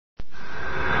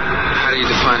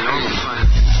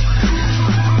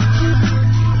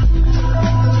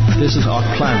This is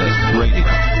Offplanet Radio.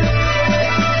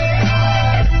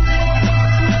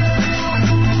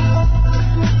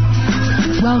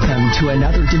 Welcome to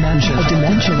another dimension, a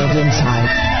dimension of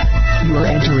insight. You are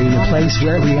entering a place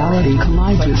where reality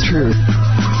collides with truth.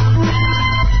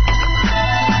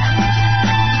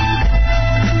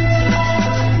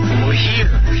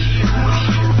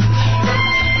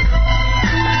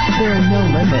 There are no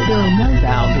limits, there are no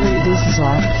boundaries. This is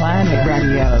Offplanet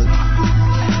Radio.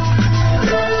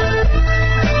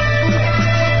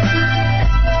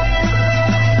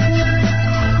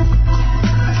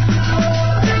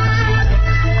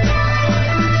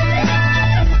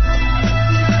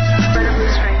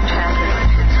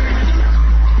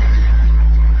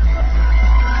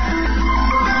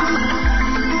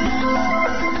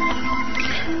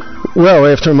 Well,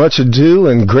 after much ado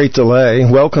and great delay,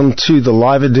 welcome to the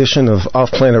live edition of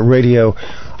Offplanet Radio.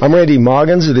 I'm Randy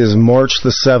Maugans. It is March the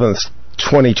 7th,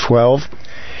 2012,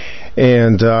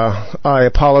 and I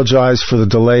apologize for the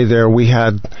delay there. We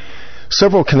had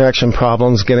several connection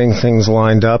problems getting things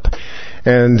lined up,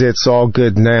 and it's all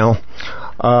good now.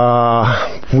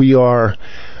 We are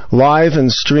live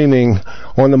and streaming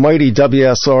on the mighty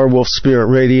WSR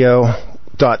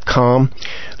WolfSpiritRadio.com.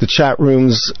 The chat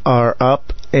rooms are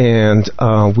up, and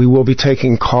we will be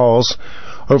taking calls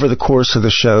over the course of the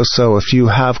show. So if you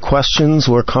have questions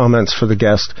or comments for the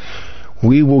guest,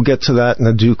 we will get to that in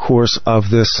the due course of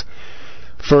this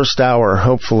first hour,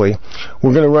 hopefully.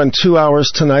 We're going to run 2 hours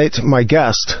tonight. My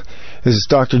guest is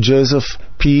Dr. Joseph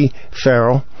P.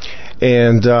 Farrell.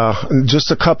 And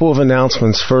just a couple of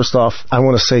announcements. First off, I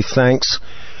want to say thanks.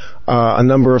 A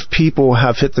number of people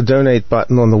have hit the donate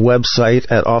button on the website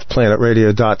at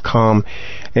offplanetradio.com,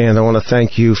 and I want to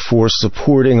thank you for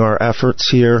supporting our efforts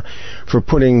here, for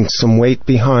putting some weight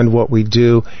behind what we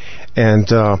do, and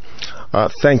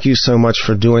thank you so much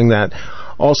for doing that.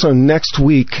 Also, next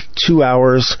week, 2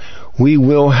 hours, we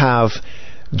will have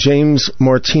James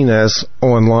Martinez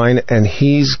online, and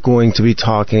he's going to be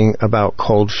talking about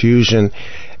cold fusion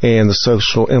and the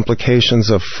social implications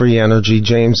of free energy.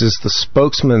 James is the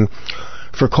spokesman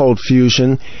for cold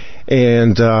fusion,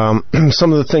 and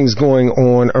some of the things going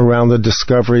on around the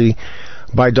discovery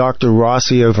by Dr.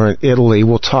 Rossi over in Italy.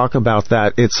 We'll talk about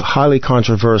that. It's highly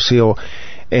controversial,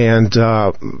 and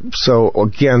so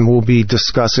again, we'll be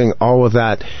discussing all of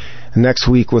that next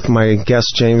week with my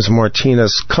guest James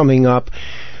Martinez. Coming up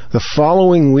the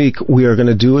following week, we are going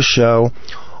to do a show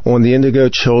on the indigo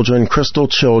children, crystal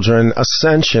children,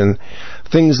 ascension,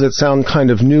 things that sound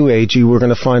kind of new agey. We're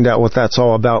going to find out what that's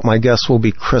all about. My guest will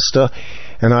be Krista,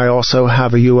 and I also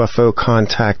have a UFO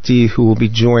contactee who will be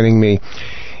joining me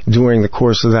during the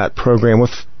course of that program.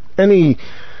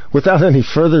 Without any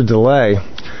further delay,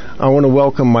 I want to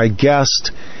welcome my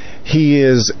guest. He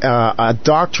is a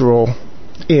doctoral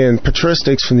in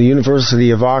patristics from the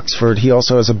University of Oxford. He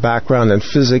also has a background in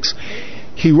physics.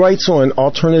 He writes on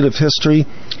alternative history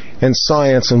and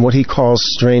science and what he calls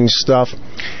strange stuff.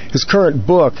 His current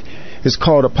book is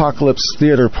called Apocalypse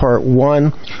Theater Part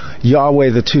 1,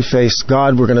 Yahweh the Two-Faced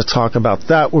God. We're going to talk about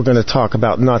that. We're going to talk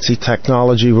about Nazi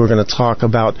technology. We're going to talk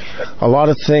about a lot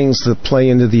of things that play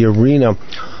into the arena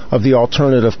of the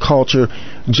alternative culture.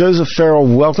 Joseph Farrell,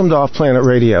 welcome to Offplanet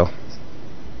Radio.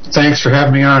 Thanks for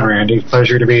having me on, Randy.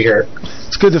 Pleasure to be here.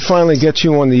 It's good to finally get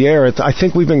you on the air. I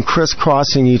think we've been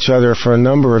crisscrossing each other for a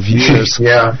number of years.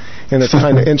 Yeah. And it's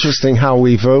kind of interesting how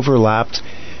we've overlapped.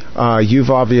 You've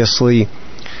obviously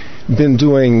been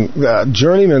doing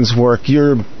journeyman's work.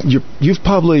 You've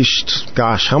published,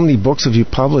 gosh, how many books have you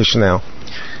published now?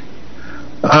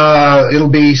 It'll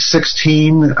be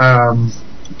 16.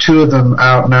 2 of them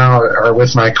out now are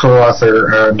with my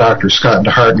co-author, Dr. Scott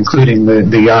Hart, including the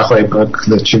YAHWIST book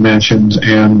that you mentioned.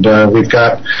 And we've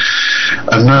got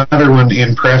another one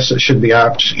in press that should be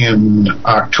out in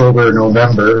October,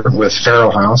 November with Farrell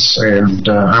House. And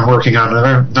I'm working on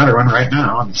another one right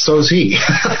now, and so is he.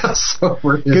 So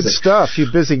we're busy. Good stuff. You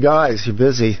busy guys. You're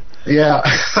busy. Yeah.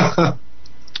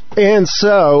 And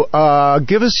so,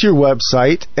 give us your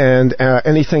website and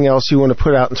anything else you want to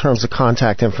put out in terms of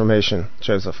contact information,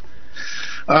 Joseph.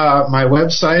 My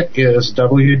website is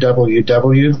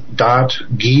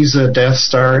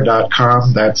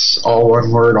www.gizadeathstar.com. That's all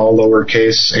one word, all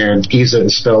lowercase, and Giza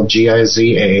is spelled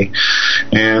Giza.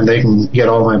 And they can get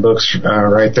all my books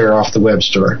right there off the web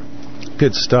store.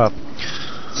 Good stuff.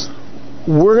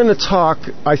 We're going to talk,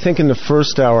 I think in the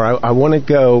first hour, I want to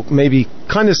go maybe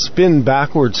kind of spin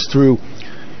backwards through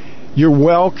your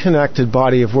well-connected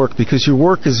body of work, because your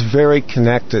work is very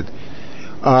connected.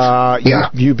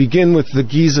 You begin with the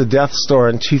Giza Death Star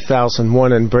in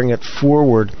 2001 and bring it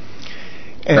forward.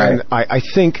 And right. I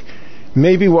think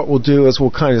maybe what we'll do is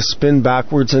we'll kind of spin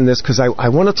backwards in this, because I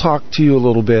want to talk to you a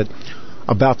little bit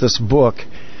about this book,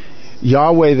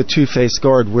 Yahweh, the Two-Faced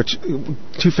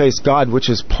God, which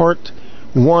is part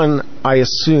 1, I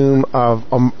assume, of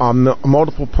a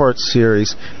multiple-part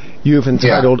series you've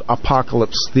entitled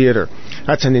Apocalypse Theater.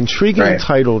 That's an intriguing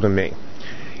title to me.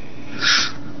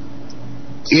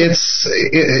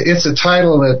 It's a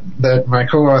title that my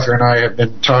co-author and I have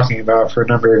been talking about for a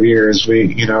number of years. We're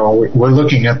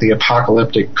looking at the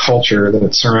apocalyptic culture that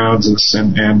surrounds us,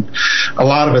 and a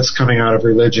lot of it's coming out of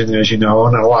religion, as you know,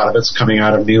 and a lot of it's coming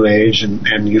out of New Age and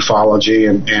ufology,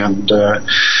 and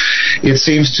it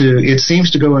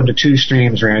seems to go into two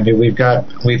streams, Randy. We've got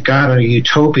a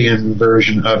utopian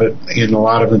version of it in a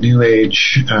lot of the New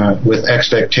Age, with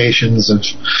expectations of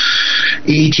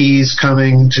ETs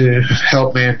coming to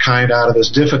help mankind out of this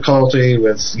difficulty.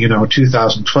 With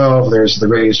 2012, there's the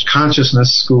raised consciousness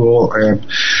school, and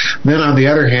then on the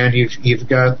other hand, you've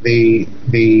got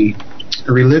the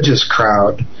religious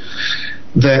crowd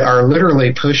that are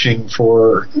literally pushing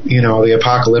for the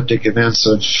apocalyptic events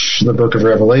of the Book of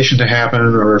Revelation to happen,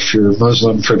 or if you're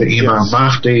Muslim, for the Imam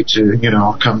Mahdi to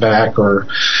come back, or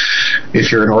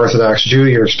if you're an Orthodox Jew,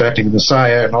 you're expecting the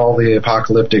Messiah, and all the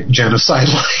apocalyptic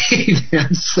genocidal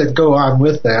events that go on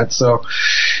with that. So,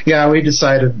 we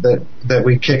decided that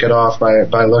we'd kick it off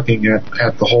by looking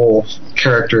at the whole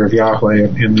character of Yahweh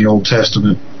in the Old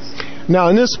Testament. Now,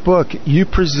 in this book, you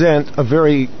present a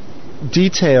very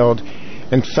detailed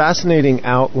and fascinating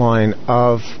outline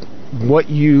of what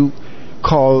you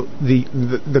call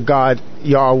the God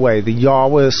Yahweh, the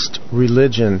YAHWIST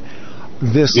religion,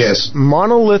 this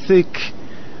monolithic,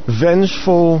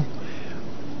 vengeful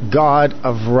God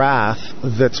of wrath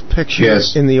that's pictured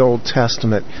in the Old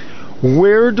Testament.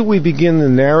 Where do we begin the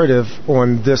narrative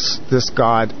on this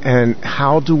God, and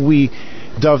how do we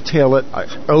dovetail it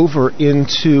over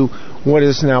into what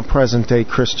is now present-day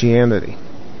Christianity?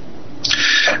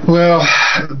 Well,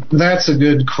 that's a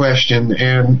good question,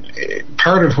 and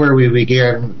part of where we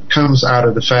begin comes out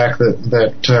of the fact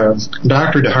that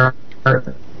Dr. Hart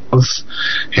both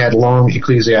had long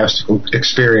ecclesiastical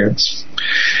experience,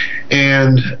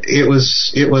 and it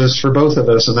was for both of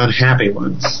us an unhappy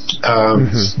one.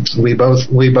 We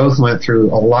both went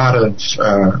through a lot of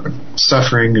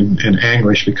suffering and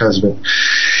anguish because of it.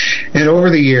 And over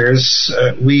the years,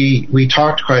 we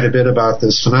talked quite a bit about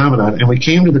this phenomenon, and we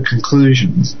came to the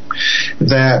conclusion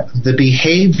that the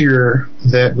behavior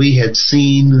that we had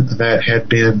seen, that had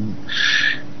been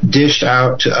dished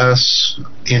out to us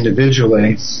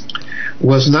individually,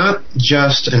 was not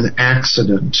just an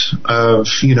accident of,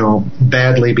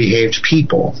 badly behaved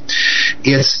people.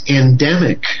 It's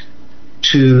endemic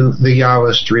to the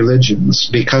Yahwist religions,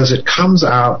 because it comes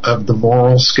out of the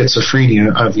moral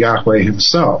schizophrenia of Yahweh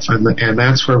himself. And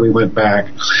that's where we went back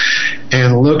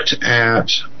and looked at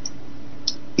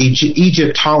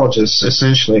Egyptologists,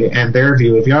 essentially, and their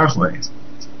view of Yahweh.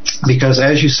 Because,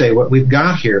 as you say, what we've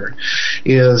got here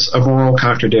is a moral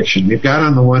contradiction. We've got,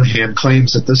 on the one hand,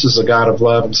 claims that this is a God of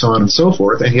love and so on and so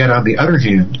forth, and yet, on the other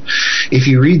hand, if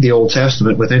you read the Old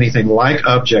Testament with anything like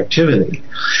objectivity,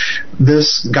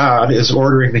 this God is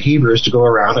ordering the Hebrews to go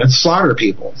around and slaughter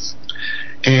people.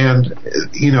 And,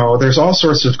 there's all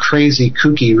sorts of crazy,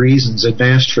 kooky reasons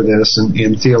advanced for this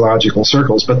in theological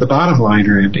circles. But the bottom line,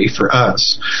 Randy, for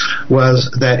us, was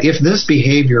that if this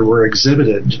behavior were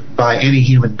exhibited by any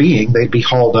human being, they'd be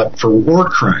hauled up for war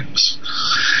crimes.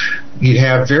 You'd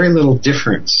have very little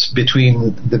difference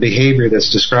between the behavior that's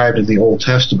described in the Old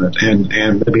Testament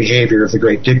and the behavior of the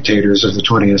great dictators of the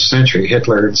 20th century,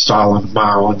 Hitler and Stalin,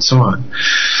 Mao, and so on.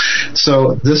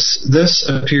 So this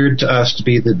appeared to us to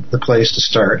be the place to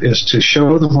start, is to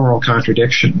show the moral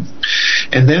contradiction.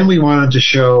 And then we wanted to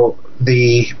show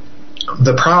the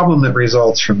problem that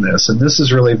results from this, and this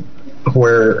is really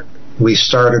where we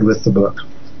started with the book.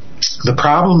 The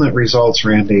problem that results,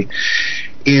 Randy,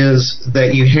 is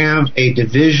that you have a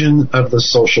division of the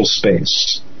social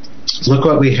space. Look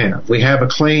what we have. We have a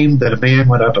claim that a man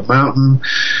went up a mountain,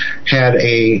 had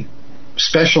a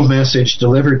special message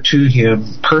delivered to him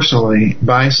personally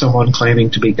by someone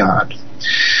claiming to be God.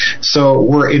 So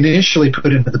we're initially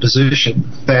put into the position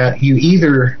that you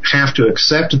either have to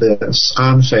accept this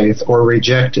on faith or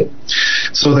reject it.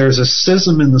 So there's a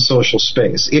schism in the social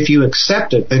space. If you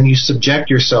accept it, then you subject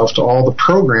yourself to all the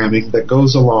programming that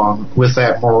goes along with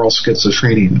that moral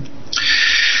schizophrenia.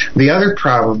 The other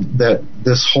problem that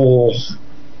this whole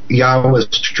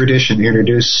Yahwist tradition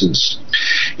introduces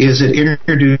is it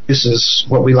introduces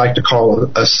what we like to call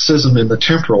a schism in the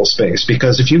temporal space.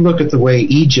 Because if you look at the way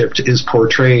Egypt is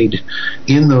portrayed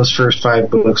in those first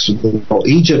 5 books of the Bible,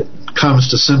 Egypt comes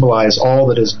to symbolize all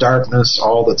that is darkness,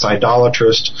 all that's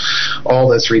idolatrous, all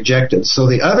that's rejected. So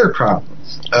the other problem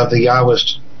of the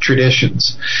YAHWIST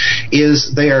traditions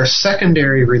is they are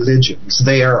secondary religions.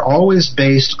 They are always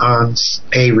based on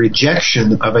a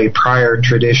rejection of a prior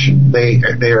tradition.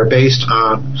 They are based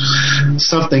on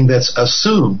something that's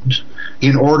assumed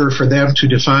in order for them to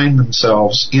define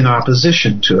themselves in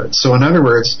opposition to it. So in other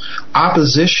words,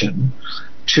 opposition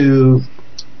to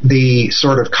the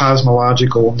sort of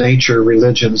cosmological nature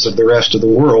religions of the rest of the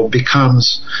world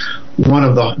becomes one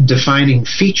of the defining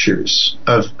features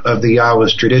of the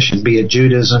YAHWIST tradition, be it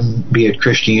Judaism, be it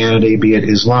Christianity, be it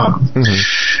Islam.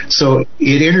 Mm-hmm. So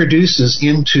it introduces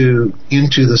into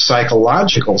the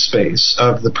psychological space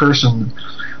of the person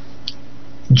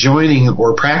joining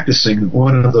or practicing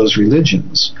one of those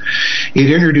religions. It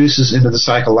introduces into the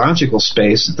psychological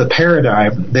space the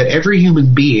paradigm that every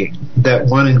human being that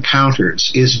one encounters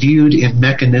is viewed in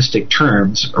mechanistic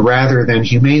terms rather than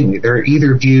humanely. They're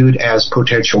either viewed as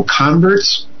potential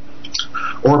converts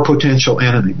or potential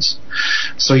enemies.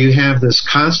 So you have this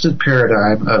constant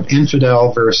paradigm of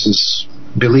infidel versus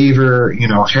believer,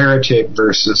 heretic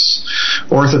versus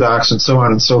orthodox, and so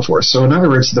on and so forth. So in other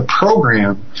words, the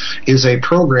program is a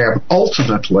program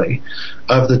ultimately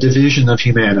of the division of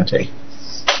humanity.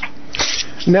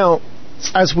 Now,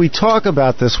 as we talk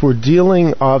about this, we're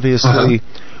dealing obviously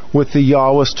with the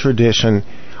YAHWIST tradition.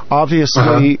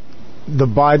 Obviously, the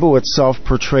Bible itself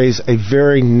portrays a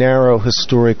very narrow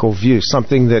historical view,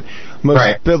 something that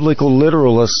most biblical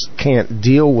literalists can't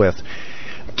deal with.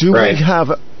 Do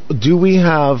we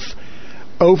have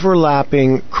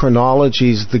overlapping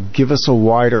chronologies that give us a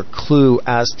wider clue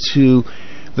as to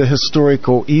the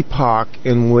historical epoch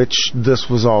in which this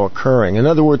was all occurring? In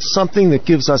other words, something that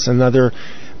gives us another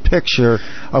picture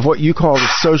of what you call the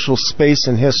social space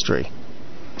in history.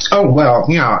 Oh, well,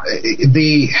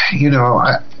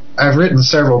 I've written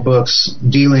several books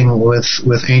dealing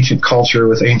with ancient culture,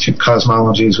 with ancient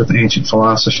cosmologies, with ancient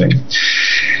philosophy.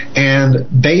 And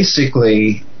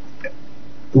basically,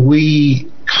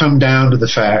 we come down to the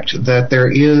fact that there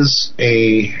is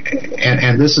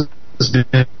and this has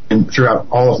been throughout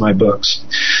all of my books,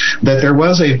 that there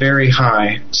was a very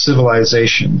high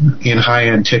civilization in high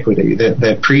antiquity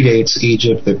that predates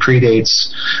Egypt, that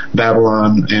predates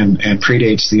Babylon, and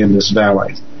predates the Indus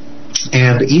Valley.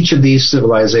 And each of these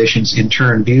civilizations in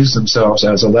turn views themselves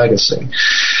as a legacy.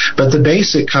 But the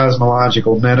basic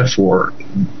cosmological metaphor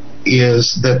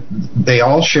is that they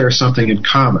all share something in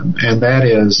common, and that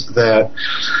is that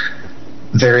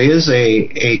there is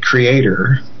a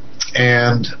creator,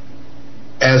 and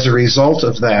as a result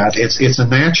of that, it's a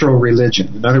natural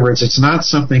religion. In other words, it's not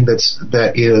something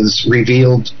that is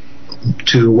revealed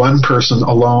to one person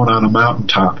alone on a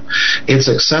mountaintop. It's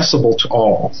accessible to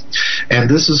all. And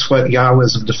this is what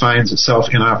Yahwism defines itself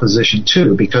in opposition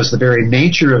to, because the very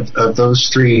nature of those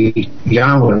 3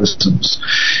 Yahwisms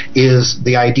is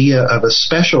the idea of a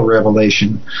special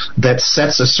revelation that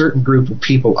sets a certain group of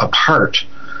people apart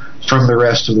from the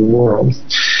rest of the world.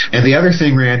 And the other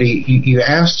thing, Randy, you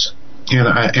asked, and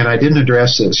I didn't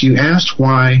address this, you asked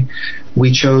why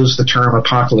we chose the term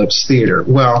apocalypse theater.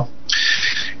 Well,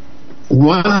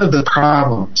 one of the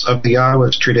problems of the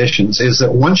YAHWIST traditions is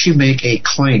that once you make a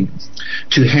claim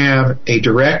to have a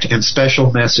direct and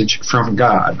special message from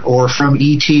God or from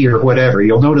ET or whatever,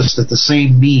 you'll notice that the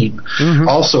same meme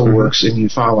also works in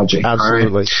ufology.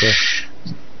 Absolutely. Right?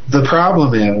 Yeah. The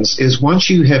problem is once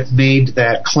you have made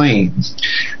that claim,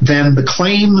 then the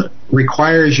claim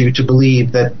requires you to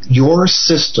believe that your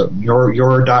system,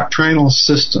 your doctrinal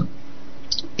system,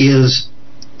 is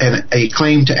a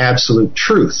claim to absolute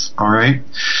truth, all right,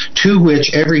 to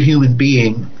which every human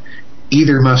being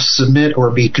either must submit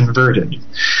or be converted.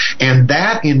 And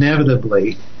that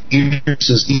inevitably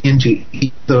introduces into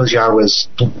those Yahwehs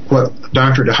what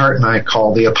Dr. Hart and I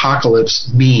call the apocalypse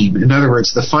meme. In other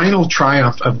words, the final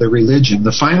triumph of the religion,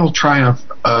 the final triumph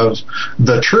of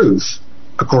the truth,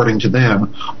 according to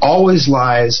them, always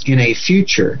lies in a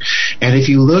future. And if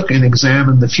you look and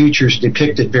examine the futures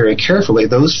depicted very carefully,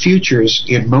 those futures,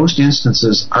 in most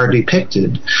instances, are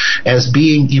depicted as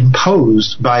being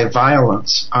imposed by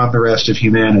violence on the rest of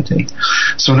humanity.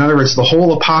 So in other words, the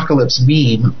whole apocalypse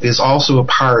meme is also a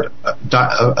part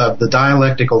of the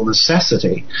dialectical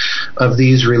necessity of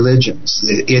these religions.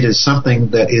 It is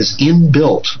something that is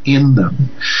inbuilt in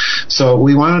them. So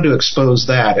we wanted to expose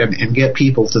that and get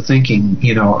people to thinking,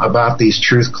 about these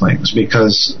truth claims,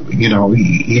 because,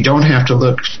 you don't have to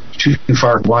look too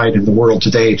far and wide in the world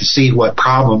today to see what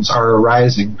problems are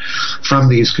arising from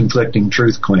these conflicting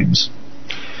truth claims.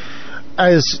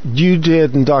 As you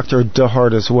did, and Dr.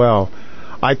 Hart as well,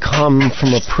 I come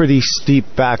from a pretty steep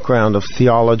background of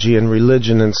theology and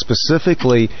religion, and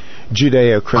specifically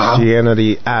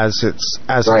Judeo-Christianity as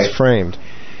it's framed.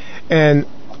 And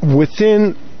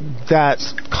within that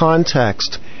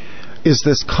context is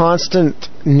this constant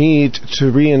need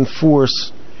to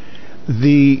reinforce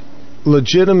the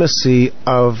legitimacy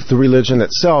of the religion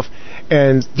itself.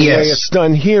 And the way it's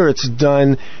done here, it's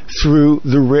done through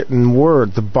the written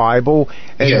word, the Bible,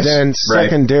 and then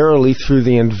secondarily through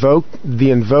the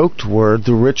invoked word,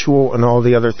 the ritual, and all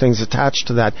the other things attached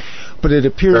to that. But it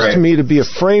appears to me to be a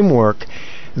framework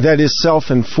that is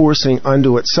self-enforcing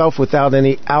unto itself without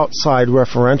any outside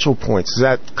referential points. Is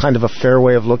that kind of a fair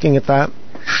way of looking at that?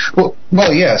 Well,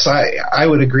 yes, I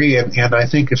would agree, and I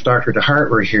think if Dr.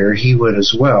 DeHart were here, he would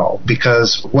as well,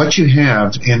 because what you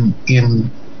have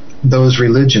in those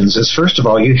religions is, first of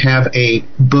all, you have a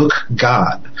book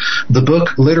God. The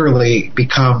book literally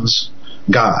becomes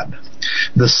God.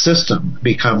 The system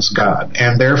becomes God,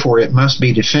 and therefore it must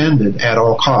be defended at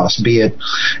all costs, be it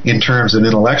in terms of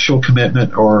intellectual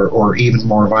commitment or even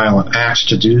more violent acts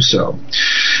to do so.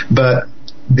 But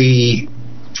the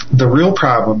real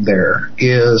problem there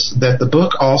is that the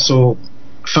book also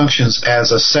functions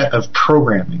as a set of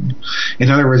programming. In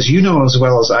other words, you know as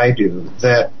well as I do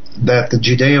that the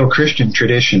Judeo-Christian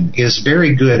tradition is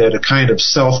very good at a kind of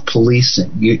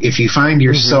self-policing. If you find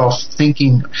yourself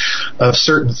thinking of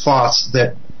certain thoughts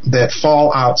that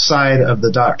fall outside of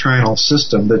the doctrinal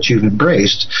system that you've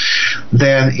embraced,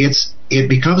 then it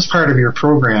becomes part of your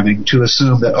programming to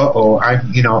assume that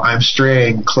I'm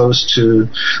straying close to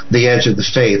the edge of the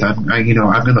faith. I'm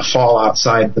going to fall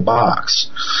outside the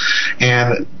box.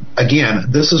 And again,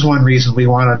 this is one reason we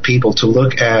wanted people to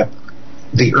look at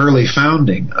the early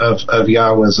founding of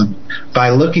YAHWISM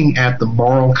by looking at the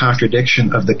moral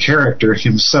contradiction of the character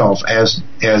himself as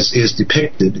is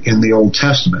depicted in the Old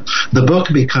Testament. The book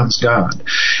becomes God.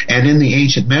 And in the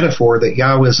ancient metaphor that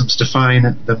YAHWISMs define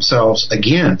themselves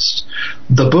against,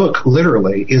 the book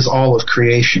literally is all of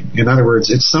creation. In other words,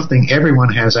 it's something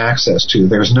everyone has access to.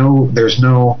 There's no,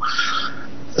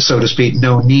 so to speak,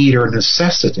 no need or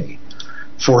necessity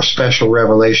for special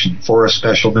revelation, for a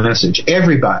special message.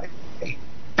 Everybody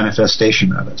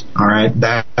manifestation of it. All right,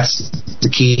 that's the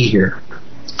key here.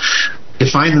 By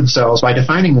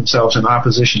defining themselves in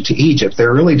opposition to Egypt,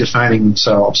 they're really defining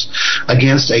themselves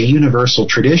against a universal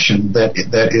tradition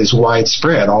that is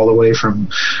widespread all the way from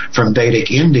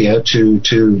Vedic India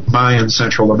to Mayan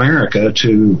Central America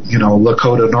to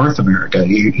Lakota North America.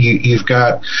 You've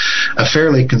got a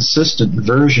fairly consistent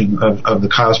version of the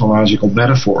cosmological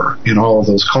metaphor in all of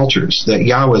those cultures that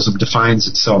YAHWISM defines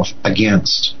itself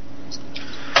against.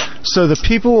 So the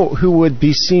people who would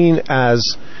be seen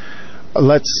as,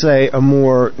 let's say, a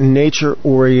more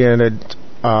nature-oriented,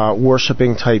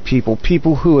 worshiping type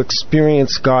people who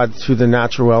experience God through the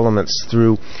natural elements,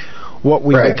 through what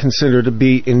we would consider to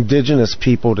be indigenous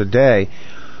people today,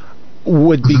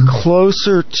 would be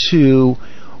closer to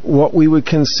what we would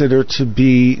consider to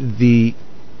be the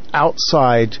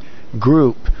outside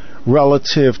group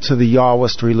relative to the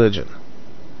YAHWIST religion.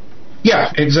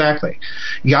 Yeah, exactly.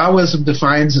 YAHWISM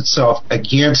defines itself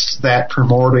against that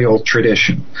primordial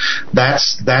tradition.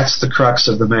 That's the crux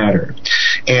of the matter.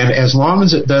 And as long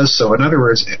as it does so, in other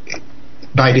words,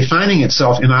 by defining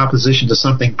itself in opposition to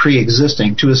something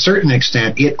pre-existing, to a certain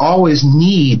extent, it always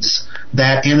needs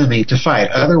that enemy to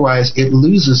fight. Otherwise, it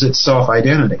loses its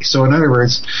self-identity. So in other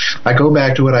words, I go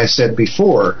back to what I said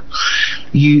before.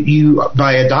 You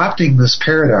by adopting this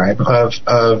paradigm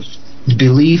of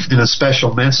belief in a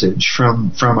special message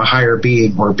from a higher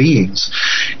being or beings,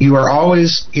 you are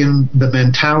always in the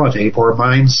mentality or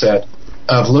mindset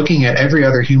of looking at every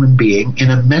other human being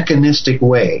in a mechanistic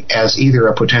way as either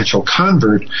a potential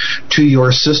convert to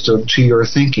your system, to your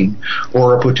thinking,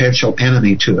 or a potential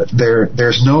enemy to it.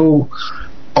 There's no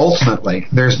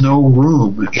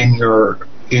room in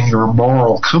your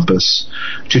moral compass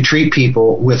to treat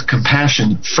people with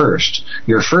compassion first.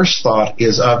 Your first thought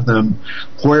is of them,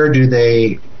 where do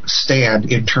they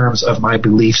stand in terms of my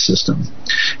belief system?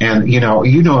 And you know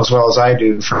as well as I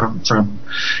do from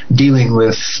dealing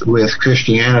with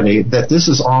Christianity that this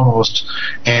is almost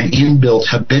an inbuilt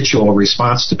habitual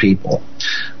response to people.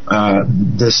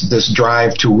 This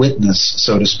drive to witness,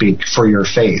 so to speak, for your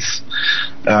faith.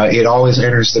 It always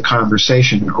enters the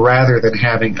conversation rather than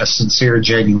having a sincere,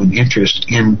 genuine interest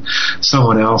in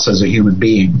someone else as a human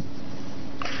being.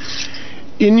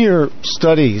 In your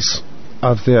studies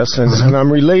of this, and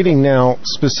I'm relating now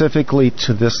specifically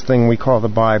to this thing we call the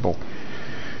Bible,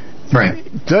 Right.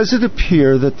 Does it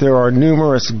appear that there are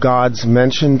numerous gods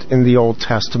mentioned in the Old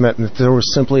Testament and that there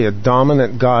was simply a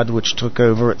dominant god which took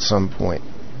over at some point?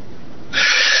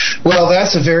 Well,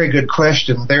 that's a very good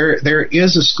question. There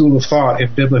is a school of thought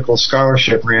in biblical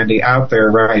scholarship, Randy, out there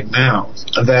right now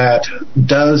that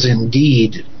does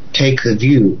indeed take the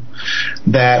view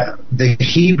that the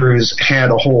Hebrews had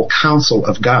a whole council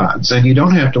of gods, and you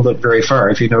don't have to look very far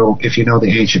if you know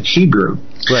the ancient Hebrew.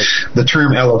 Right. The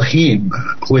term Elohim,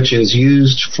 which is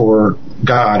used for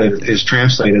God, is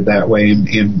translated that way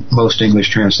in most English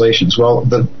translations. Well,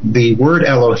 the word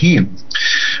Elohim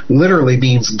literally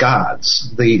means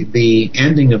gods. The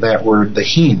ending of that word, the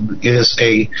him, is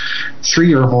a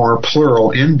 3 or more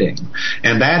plural ending,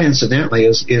 and that incidentally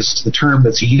is the term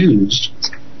that's used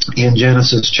in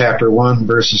Genesis chapter 1,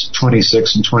 verses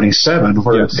 26 and 27,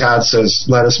 where yes. God says,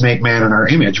 let us make man in our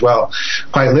image. Well,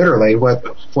 quite literally, what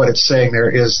it's saying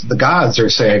there is the gods are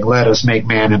saying, let us make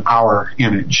man in our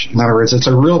image. In other words, it's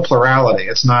a real plurality.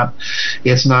 It's not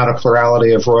a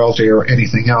plurality of royalty or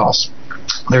anything else.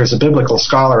 There's a biblical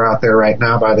scholar out there right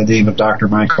now by the name of Dr.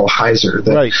 Michael Heiser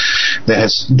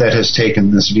that has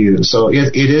taken this view. So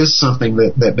it is something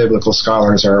that biblical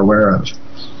scholars are aware of.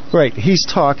 Right. He's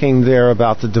talking there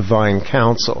about the divine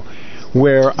council,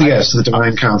 where the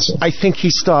divine council. I think he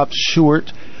stopped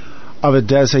short of a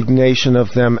designation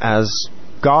of them as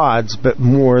gods, but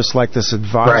more as like this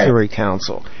advisory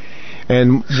council.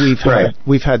 And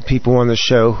we've had people on the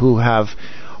show who have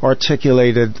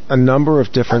articulated a number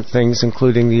of different things,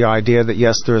 including the idea that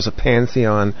yes, there is a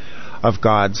pantheon of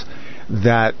gods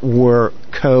that were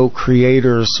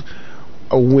co-creators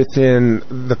within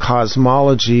the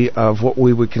cosmology of what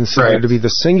we would consider to be the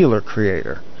singular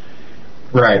creator.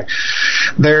 Right.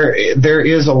 There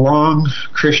is a long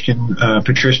Christian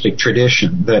patristic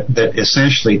tradition that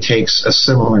essentially takes a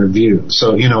similar view.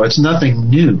 So, it's nothing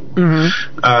new.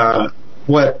 Mm-hmm.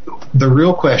 What the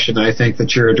real question I think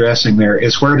that you're addressing there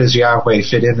is, where does Yahweh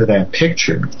fit into that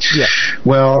picture? Yeah.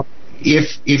 Well,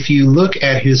 if you look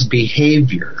at his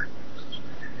behavior,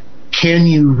 can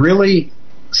you really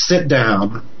sit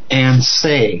down and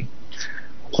say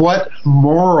what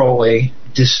morally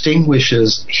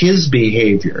distinguishes his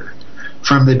behavior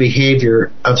from the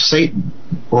behavior of Satan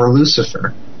or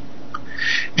Lucifer?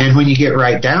 And when you get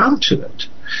right down to it,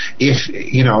 if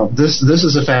this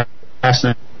is a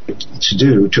fascinating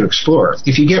to explore.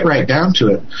 If you get right down to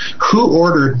it, who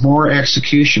ordered more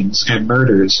executions and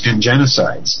murders and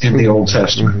genocides in the Old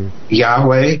Testament? Mm-hmm.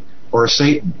 Yahweh or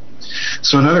Satan?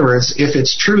 So in other words, if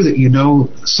it's true that you know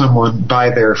someone by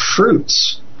their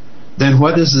fruits, then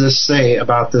what does this say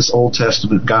about this Old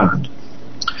Testament God?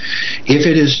 If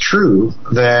it is true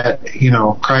that,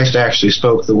 Christ actually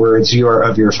spoke the words, you are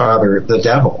of your father, the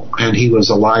devil, and he was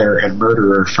a liar and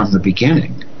murderer from the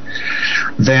beginning,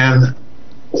 then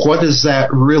what does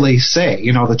that really say?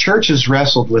 The church has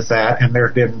wrestled with that, and there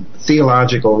have been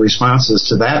theological responses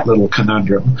to that little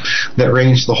conundrum that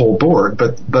range the whole board.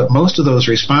 But most of those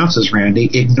responses, Randy,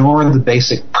 ignore the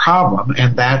basic problem,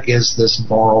 and that is this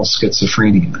moral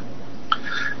schizophrenia.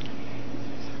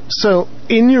 So,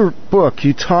 in your book,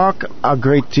 you talk a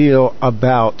great deal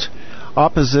about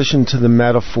opposition to the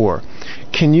metaphor.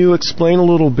 Can you explain a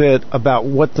little bit about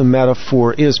what the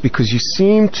metaphor is? Because you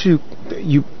seem to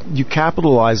you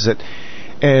capitalize it,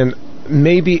 and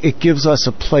maybe it gives us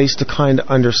a place to kind of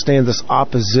understand this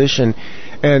opposition,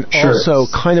 and also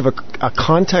kind of a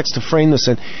context to frame this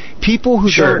in. People who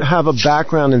don't have a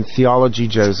background in theology,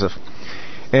 Joseph,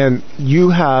 and you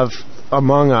have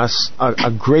among us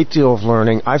a great deal of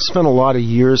learning. I've spent a lot of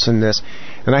years in this,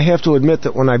 and I have to admit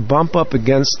that when I bump up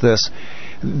against this,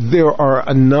 there are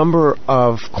a number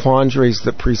of quandaries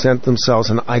that present themselves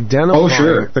in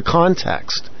identifying the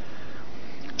context.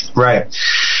 Right.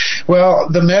 Well,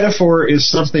 the metaphor is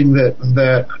something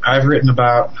that I've written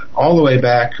about all the way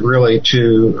back, really,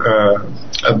 to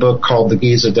a book called The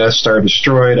Giza Death Star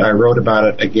Destroyed. I wrote about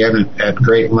it again at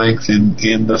great length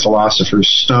in The Philosopher's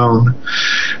Stone.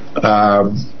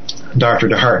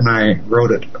 Dr. Hart and I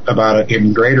wrote about it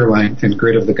in greater length in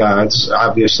Grid of the Gods.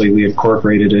 Obviously, we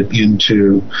incorporated it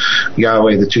into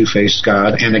Yahweh, the Two-Faced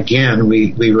God. And again,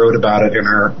 we wrote about it in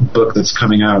our book that's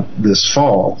coming out this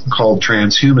fall called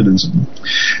Transhumanism.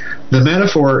 The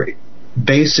metaphor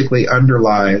basically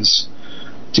underlies,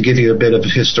 to give you a bit of a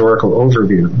historical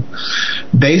overview,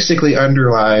 basically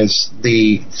underlies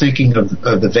the thinking of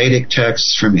the Vedic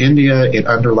texts from India. It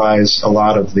underlies a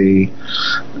lot of the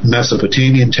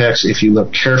Mesopotamian texts, if you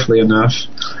look carefully enough.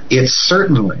 It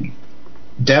certainly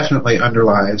definitely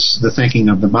underlies the thinking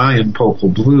of the Mayan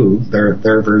Popol Vuh,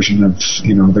 their version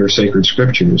of, their sacred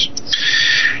scriptures.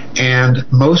 And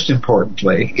most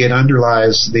importantly, it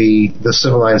underlies the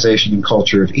civilization and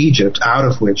culture of Egypt, out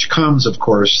of which comes, of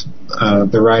course,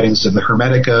 the writings of the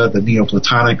Hermetica, the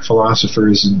Neoplatonic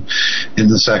philosophers in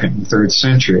the 2nd and 3rd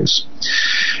centuries.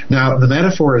 Now, the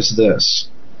metaphor is this,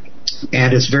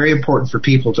 and it's very important for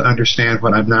people to understand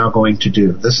what I'm now going to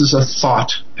do. This is a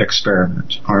thought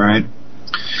experiment, all right?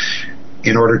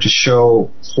 In order to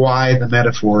show why the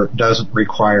metaphor doesn't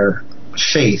require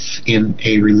faith in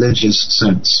a religious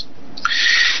sense.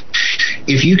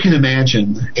 If you can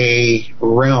imagine a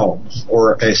realm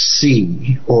or a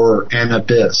sea or an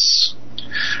abyss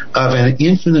of an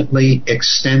infinitely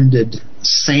extended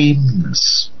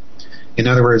sameness, in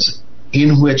other words,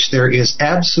 in which there is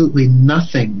absolutely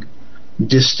nothing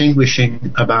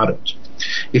distinguishing about it.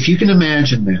 If you can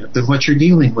imagine that, then what you're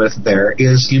dealing with there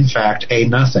is, in fact, a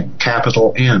nothing,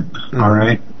 capital N, all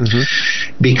right?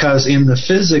 Mm-hmm. Because in the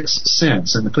physics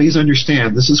sense, and please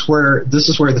understand, this is where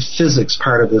the physics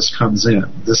part of this comes in.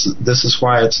 This is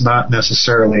why it's not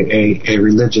necessarily a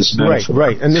religious metaphor.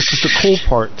 Right, and this is the cool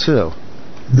part, too.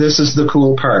 This is the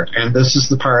cool part, and this is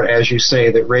the part, as you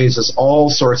say, that raises all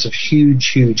sorts of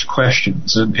huge, huge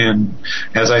questions. And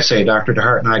as I say, Dr.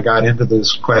 DeHart and I got into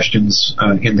those questions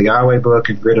in the Yahweh book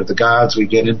and Grid of the Gods. We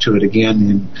get into it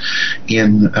again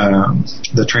in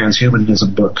the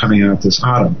Transhumanism book coming out this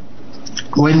autumn.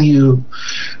 When you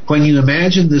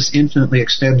imagine this infinitely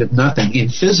extended nothing, in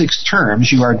physics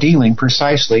terms, you are dealing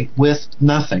precisely with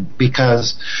nothing,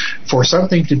 because for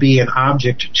something to be an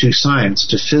object to science,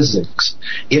 to physics,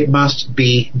 it must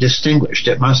be distinguished.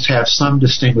 It must have some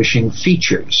distinguishing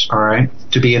features, all right,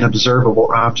 to be an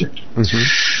observable object.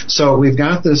 Mm-hmm. So we've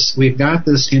got this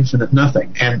infinite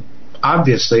nothing, and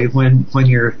obviously, when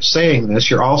you're saying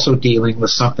this, you're also dealing with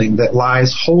something that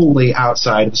lies wholly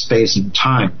outside of space and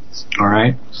time, all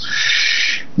right?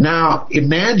 Now,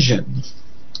 imagine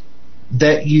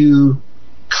that you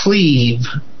cleave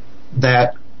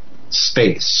that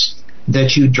space,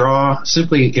 that you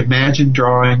simply imagine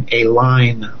drawing a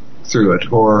line through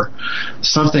it, or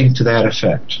something to that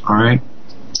effect, all right?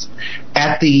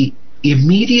 At the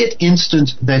immediate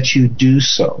instant that you do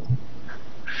so,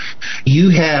 you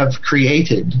have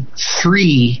created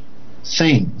 3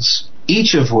 things,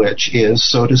 each of which is,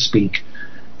 so to speak,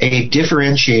 a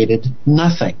differentiated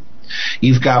nothing.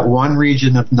 You've got one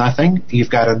region of nothing,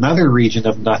 you've got another region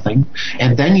of nothing,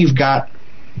 and then you've got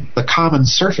the common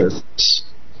surface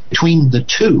between the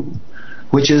two,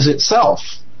 which is itself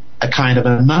a kind of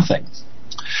a nothing.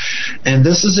 And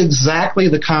this is exactly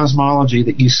the cosmology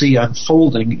that you see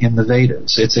unfolding in the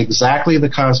Vedas. It's exactly the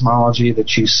cosmology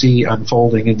that you see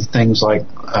unfolding in things like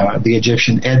the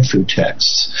Egyptian Edfu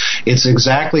texts. It's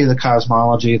exactly the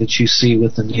cosmology that you see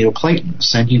with the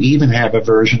Neoplatonists, and you even have a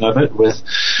version of it with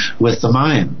the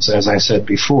Mayans, as I said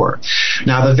before.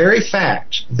 Now, the very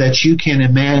fact that you can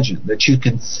imagine, that you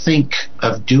can think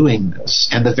of doing this,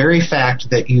 and the very fact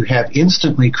that you have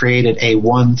instantly created a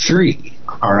 1-3,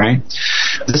 all right?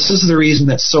 This is the reason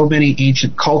that so many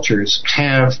ancient cultures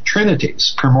have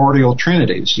trinities, primordial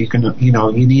trinities. You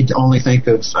need to only think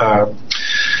of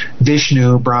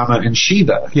Vishnu, Brahma, and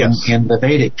Shiva in the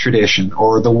Vedic tradition,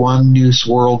 or the one nous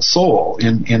world soul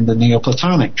in the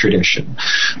Neoplatonic tradition,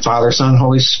 Father, Son,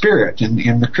 Holy Spirit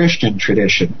in the Christian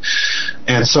tradition,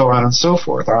 and so on and so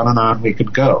forth. On and on we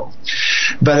could go.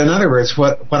 But in other words,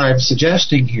 what I'm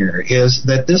suggesting here is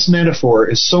that this metaphor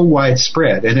is so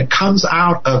widespread, and it comes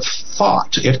out of thought.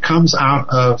 It comes out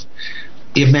of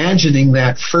imagining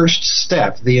that first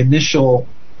step, the initial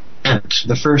event,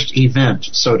 the first event,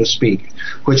 so to speak,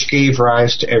 which gave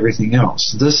rise to everything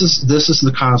else. This is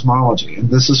the cosmology, and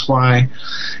this is why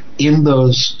in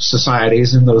those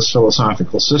societies, in those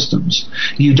philosophical systems,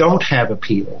 you don't have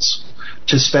appeals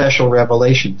to special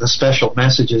revelation, the special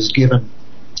messages given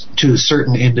to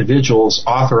certain individuals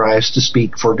authorized to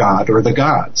speak for God or the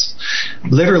gods.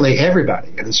 Literally everybody,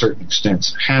 in a certain extent,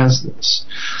 has this.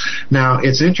 Now,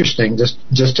 it's interesting,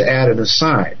 just to add an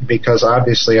aside, because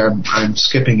obviously I'm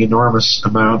skipping enormous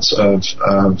amounts of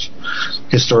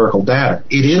historical data.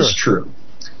 It is true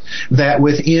that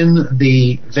within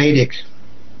the Vedic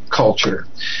culture,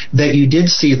 that you did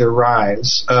see the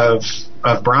rise of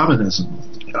Brahmanism,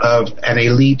 of an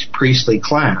elite priestly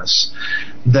class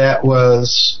that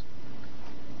was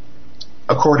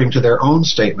according to their own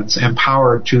statements,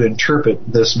 empowered to interpret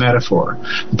this metaphor.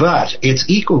 But it's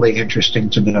equally interesting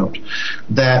to note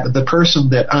that the person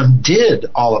that undid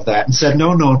all of that and said,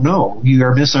 no, you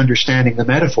are misunderstanding the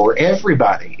metaphor.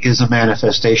 Everybody is a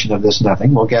manifestation of this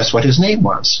nothing. Well, guess what his name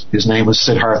was? His name was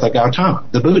Siddhartha Gautama,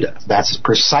 the Buddha. That's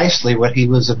precisely what he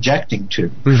was objecting to,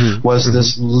 was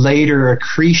this later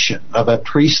accretion of a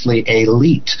priestly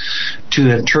elite to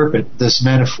interpret this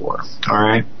metaphor. All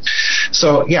right?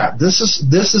 So, yeah, this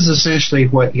is essentially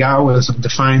what Yahwism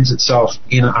defines itself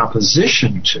in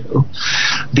opposition to,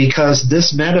 because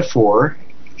this metaphor,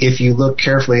 if you look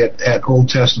carefully at Old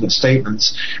Testament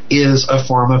statements, is a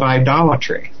form of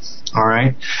idolatry. All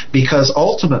right? Because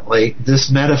ultimately,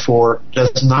 this metaphor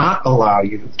does not allow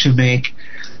you to make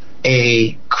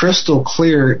a crystal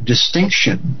clear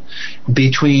distinction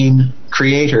between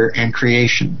creator and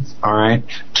creation. All right?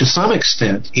 To some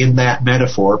extent, in that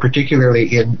metaphor, particularly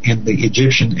in the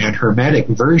Egyptian and Hermetic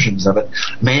versions of it,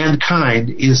 mankind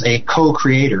is a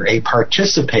co-creator, a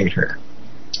participator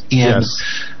in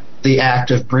the act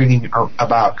of bringing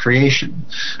about creation.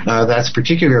 That's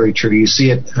particularly true. You see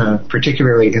it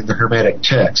particularly in the Hermetic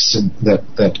texts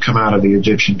that come out of the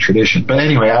Egyptian tradition. But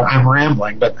anyway, I'm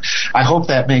rambling, but I hope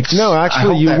that makes... No,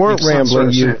 actually, you weren't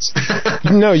rambling.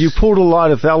 No, you pulled a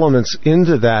lot of elements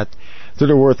into that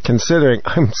are worth considering.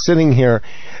 I'm sitting here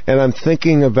and I'm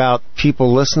thinking about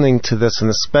people listening to this, and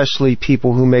especially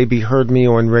people who maybe heard me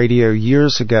on radio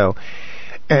years ago,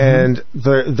 and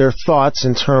their thoughts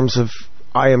in terms of,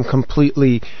 I am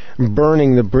completely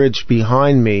burning the bridge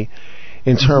behind me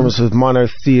in terms of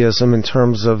monotheism, in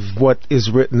terms of what is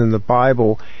written in the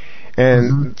Bible,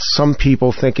 and some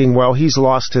people thinking, well, he's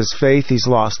lost his faith, he's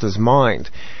lost his mind.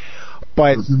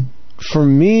 But for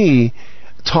me,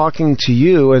 talking to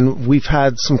you, and we've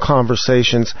had some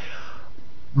conversations,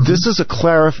 this is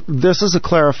a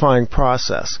clarifying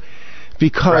process,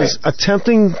 because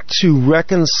attempting to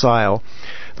reconcile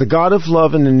the God of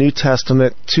love in the New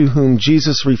Testament, to whom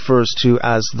Jesus refers to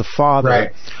as the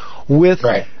Father, with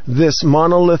this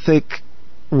monolithic,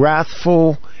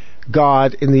 wrathful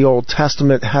God in the Old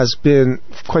Testament has been,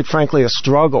 quite frankly, a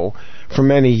struggle for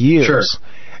many years. Sure.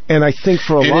 And I think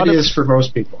for for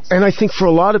most people. And I think for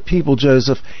a lot of people,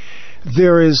 Joseph,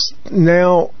 there is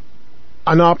now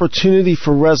an opportunity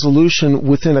for resolution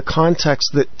within a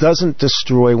context that doesn't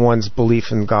destroy one's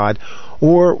belief in God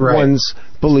or one's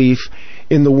belief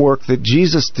in the work that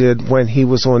Jesus did when he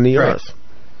was on the earth.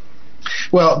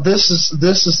 Well, this is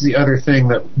the other thing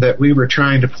that we were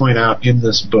trying to point out in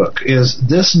this book, is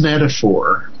this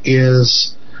metaphor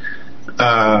is,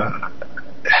 how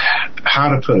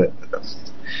to put it,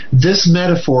 this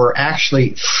metaphor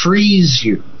actually frees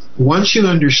you. Once you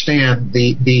understand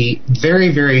the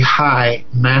very, very high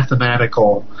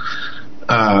mathematical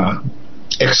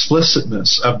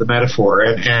explicitness of the metaphor,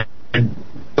 and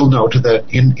you'll note that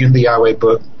in the Yahweh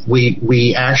book,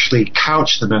 we actually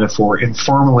couch the metaphor in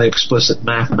formally explicit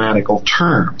mathematical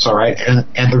terms, all right?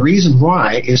 And the reason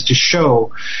why is to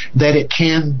show that it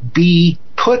can be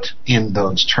put in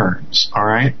those terms, all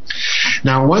right?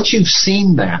 Now, once you've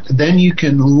seen that, then you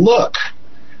can look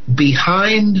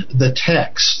behind the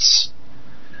texts,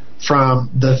 from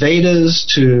the Vedas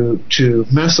to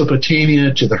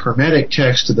Mesopotamia, to the Hermetic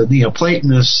text, to the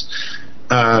Neoplatonists,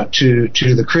 to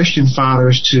the Christian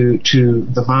fathers, to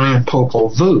the Mayan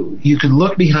Popol Vuh. You can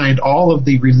look behind all of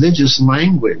the religious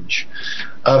language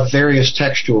of various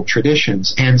textual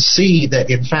traditions and see that,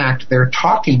 in fact, they're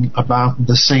talking about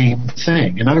the same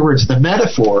thing. In other words, the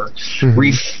metaphor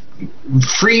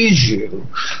frees you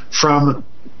from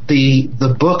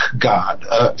the book God,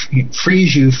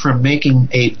 frees you from making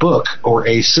a book or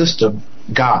a system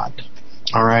God.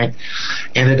 All right?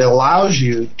 And it allows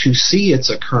you to see its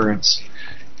occurrence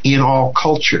in all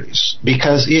cultures,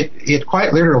 because it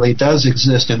quite literally does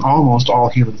exist in almost all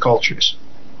human cultures.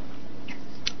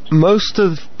 Most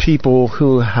of people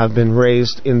who have been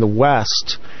raised in the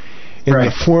West in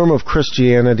the form of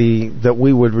Christianity that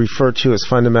we would refer to as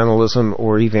fundamentalism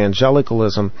or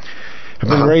evangelicalism have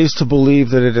been raised to believe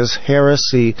that it is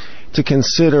heresy to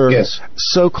consider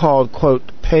so-called, quote,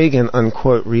 pagan,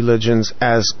 unquote, religions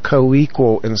as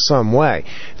co-equal in some way.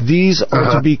 These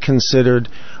are to be considered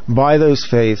by those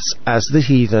faiths as the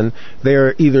heathen. They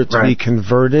are either to be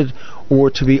converted or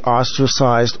to be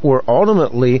ostracized or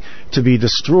ultimately to be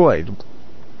destroyed.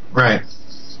 Right.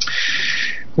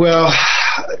 Well,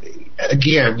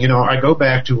 again, I go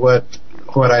back to what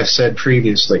I've said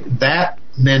previously. That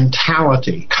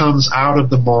mentality comes out of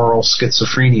the moral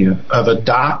schizophrenia of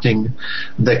adopting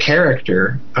the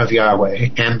character of Yahweh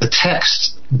and the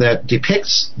text that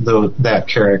depicts that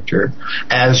character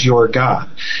as your God.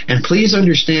 And please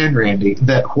understand, Randy,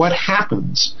 that what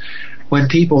happens when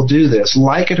people do this,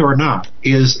 like it or not,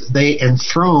 is they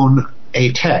enthrone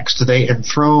a text. They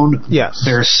enthrone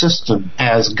their system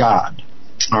as God.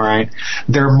 All right?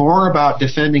 They're more about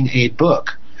defending a book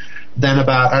than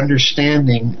about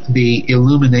understanding the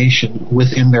illumination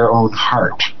within their own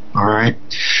heart. All right?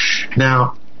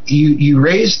 Now, you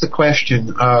raised the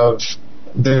question of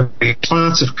the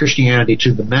response of Christianity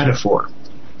to the metaphor.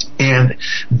 And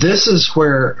this is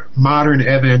where modern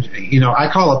I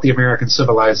call it the American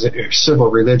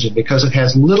civil religion because it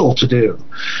has little to do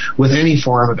with any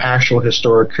form of actual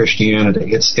historic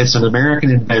Christianity. It's an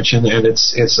American invention, and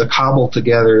it's a cobbled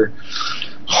together,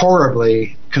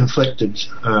 horribly conflicted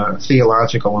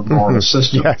theological and moral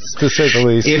system. Yes, to say the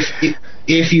least.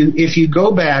 If you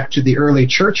go back to the early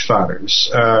church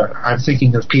fathers, I'm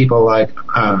thinking of people like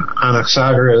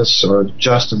Anaxagoras or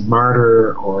Justin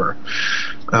Martyr or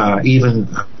even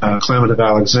Clement of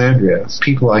Alexandria,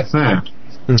 people like that.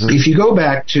 Mm-hmm. If you go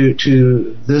back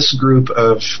to this group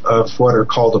of what are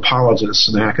called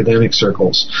apologists in academic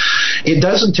circles, it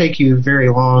doesn't take you very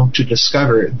long to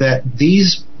discover that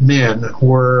these men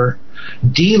were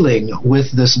dealing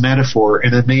with this metaphor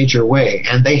in a major way,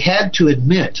 and they had to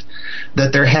admit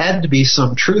that there had to be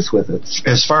some truth with it.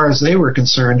 As far as they were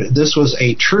concerned, this was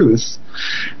a truth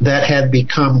that had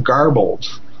become garbled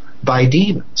by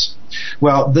demons.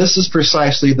 Well, this is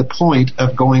precisely the point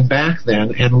of going back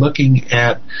then and looking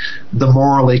at the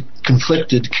morally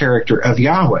conflicted character of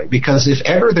Yahweh, because if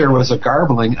ever there was a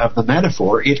garbling of the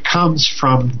metaphor, it comes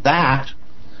from that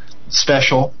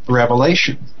special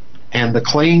revelation and the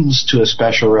claims to a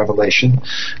special revelation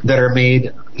that are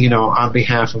made, on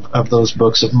behalf of those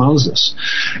books of Moses.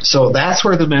 So that's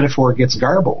where the metaphor gets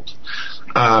garbled.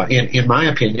 In my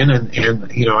opinion,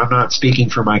 and I'm not speaking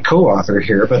for my co-author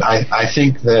here, but I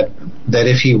think that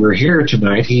if he were here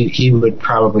tonight, he would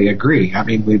probably agree. I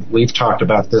mean, we've talked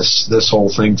about this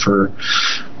whole thing for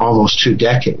almost 2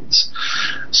 decades.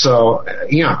 So,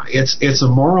 it's a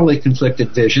morally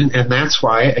conflicted vision, and that's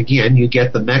why, again, you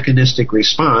get the mechanistic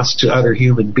response to other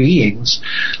human beings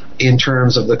in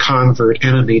terms of the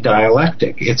convert-enemy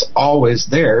dialectic. It's always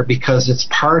there because it's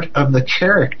part of the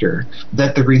character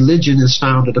that the religion is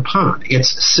founded upon.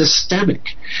 It's systemic.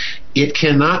 It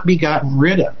cannot be gotten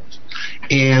rid of.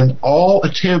 And all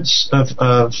attempts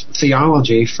of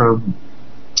theology from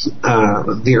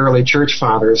the early church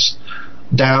fathers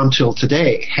down till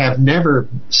today have never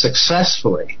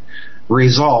successfully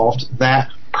resolved that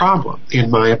problem,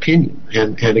 in my opinion.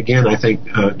 And again, I think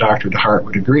Dr. DeHart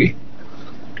would agree.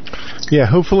 Yeah,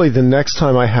 hopefully the next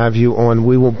time I have you on,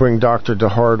 we will bring Dr.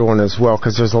 DeHart on as well,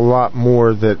 because there's a lot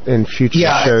more that in future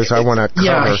shows I want to cover.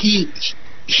 Yeah,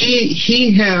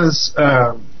 he has,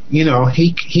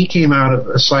 he came out of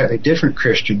a slightly different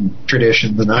Christian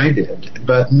tradition than I did,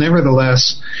 but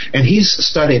nevertheless, and he's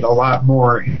studied a lot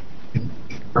more in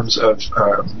terms of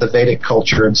the Vedic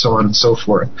culture and so on and so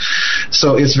forth.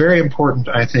 So it's very important,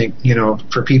 I think,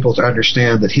 for people to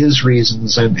understand that his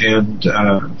reasons and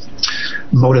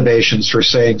motivations for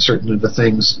saying certain of the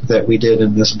things that we did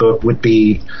in this book would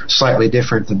be slightly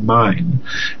different than mine,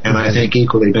 and I think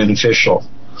equally beneficial.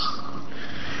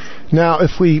 Now,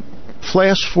 if we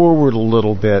flash forward a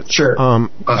little bit, sure.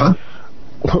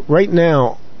 Right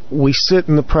now, we sit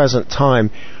in the present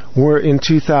time. We're in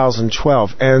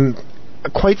 2012, and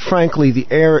quite frankly, the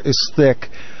air is thick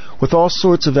with all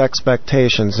sorts of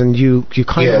expectations, and you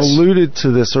kind of alluded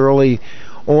to this early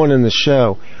on in the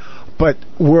show, but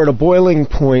we're at a boiling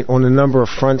point on a number of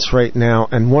fronts right now,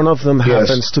 and one of them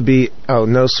happens to be,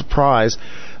 no surprise,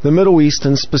 the Middle East,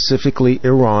 and specifically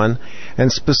Iran,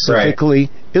 and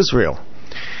specifically Israel.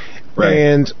 Right.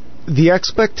 And the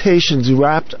expectations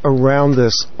wrapped around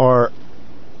this are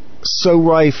so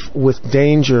rife with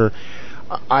danger.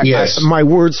 My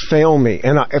words fail me.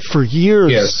 And for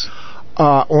years,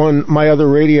 on my other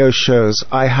radio shows,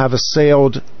 I have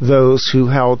assailed those who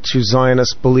held to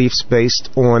Zionist beliefs based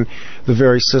on the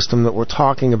very system that we're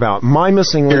talking about. My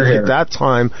missing link at that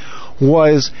time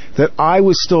was that I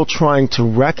was still trying to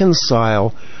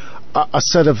reconcile a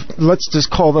set of, let's just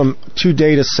call them 2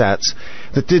 data sets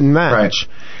that didn't match.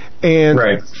 Right. And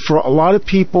for a lot of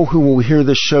people who will hear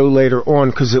this show later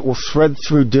on, because it will thread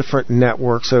through different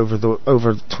networks over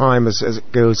the time as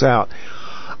it goes out,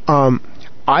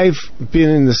 I've been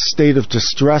in this state of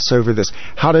distress over this.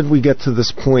 How did we get to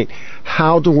this point?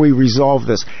 How do we resolve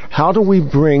this? How do we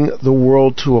bring the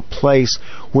world to a place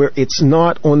where it's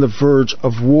not on the verge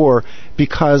of war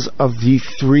because of the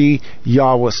three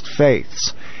YAHWIST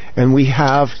faiths? And we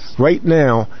have, right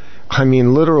now, I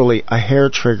mean literally a hair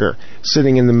trigger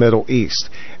sitting in the Middle East.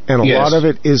 And a lot of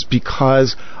it is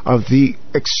because of the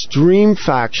extreme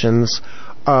factions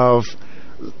of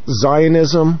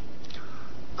Zionism,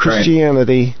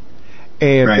 Christianity,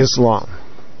 and Islam.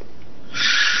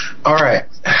 All right.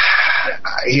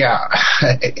 Yeah.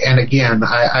 And again,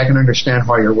 I can understand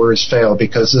why your words fail,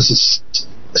 because this is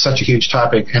such a huge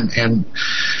topic. And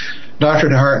Dr.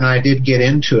 DeHart and I did get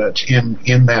into it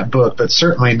in that book, but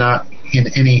certainly not in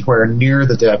anywhere near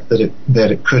the depth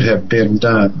that it could have been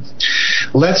done.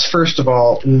 Let's first of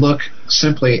all look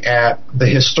simply at the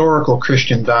historical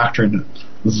Christian doctrine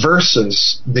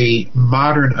versus the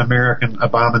modern American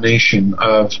abomination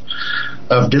of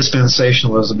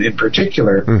dispensationalism in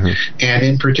particular, and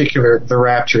in particular the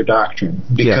rapture doctrine,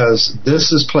 because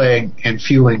this is playing and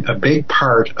fueling a big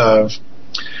part of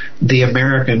the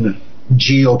American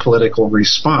geopolitical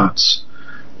response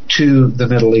to the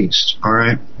Middle East. All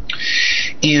right?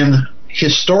 In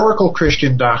historical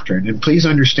Christian doctrine, and please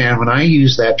understand, when I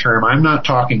use that term, I'm not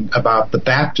talking about the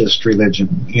Baptist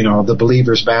religion, the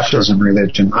believer's baptism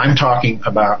religion. I'm talking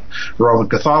about Roman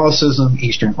Catholicism,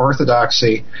 Eastern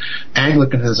Orthodoxy,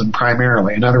 Anglicanism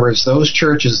primarily. In other words, those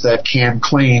churches that can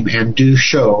claim and do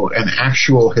show an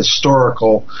actual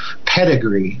historical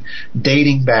pedigree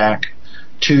dating back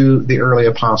to the early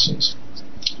apostles.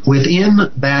 Within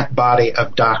that body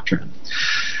of doctrine,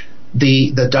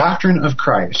 the doctrine of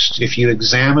Christ, if you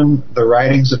examine the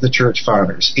writings of the church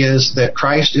fathers, is that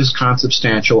Christ is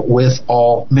consubstantial with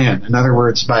all men. In other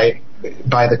words, by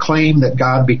the claim that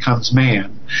God becomes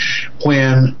man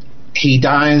when he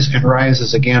dies and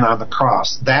rises again on the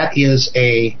cross, that is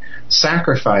a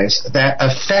sacrifice that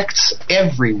affects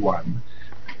everyone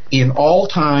in all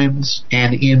times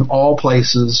and in all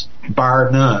places,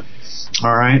 bar none.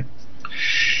 All right?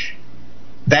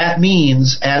 That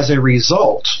means, as a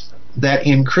result, that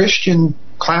in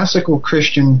classical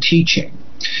Christian teaching,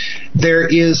 there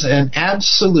is an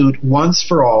absolute, once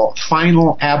for all,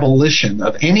 final abolition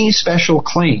of any special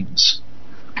claims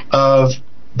of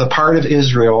the part of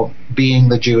Israel being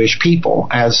the Jewish people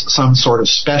as some sort of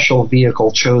special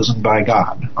vehicle chosen by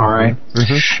God. All right?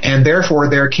 And therefore,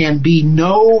 there can be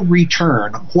no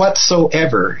return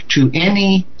whatsoever to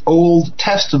any Old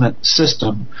Testament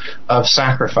system of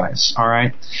sacrifice. All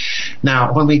right?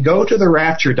 Now, when we go to the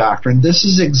rapture doctrine, this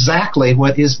is exactly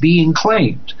what is being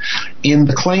claimed in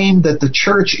the claim that the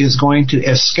church is going to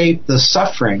escape the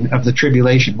suffering of the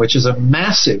tribulation, which is a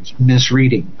massive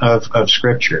misreading of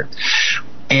Scripture.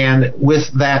 And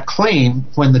with that claim,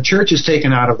 when the church is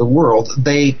taken out of the world,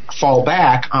 they fall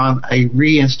back on a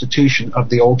reinstitution of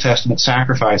the Old Testament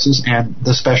sacrifices and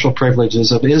the special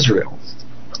privileges of Israel.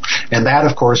 And that,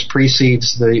 of course,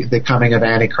 precedes the coming of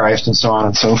Antichrist and so on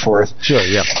and so forth. Sure,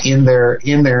 yeah. In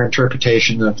their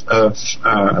interpretation of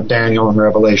Daniel and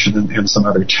Revelation and some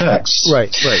other texts.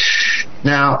 Right.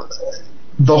 Now,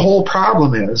 the whole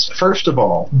problem is, first of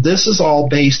all, this is all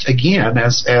based, again,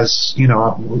 as you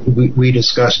know, we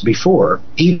discussed before,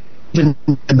 even in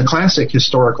the classic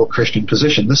historical Christian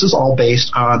position, this is all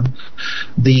based on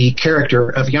the character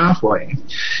of Yahweh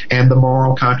and the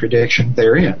moral contradiction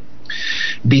therein.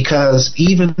 Because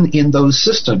even in those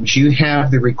systems, you have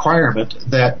the requirement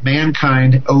that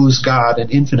mankind owes God an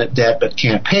infinite debt but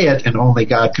can't pay it, and only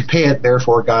God can pay it,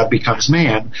 therefore God becomes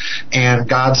man, and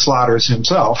God slaughters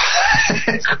himself,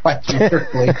 quite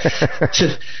literally,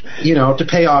 to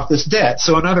pay off this debt.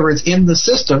 So in other words, in the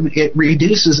system, it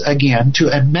reduces again to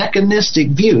a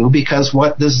mechanistic view, because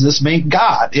what does this make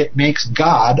God? It makes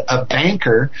God a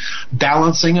banker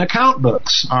balancing account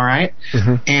books, all right?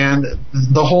 And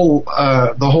the whole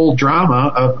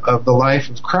drama of the life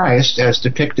of Christ, as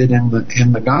depicted in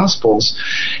the Gospels,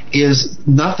 is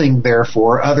nothing,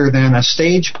 therefore, other than a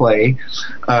stage play,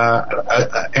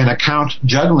 an account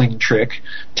juggling trick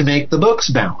to make the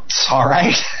books bounce. All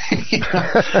right,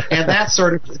 and that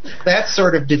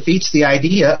sort of defeats the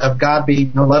idea of God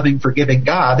being a loving, forgiving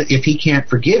God if He can't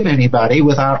forgive anybody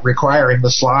without requiring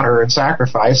the slaughter and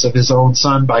sacrifice of His own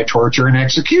Son by torture and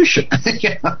execution.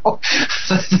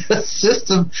 The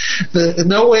system.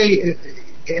 No way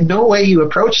no way you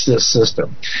approach this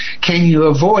system can you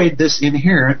avoid this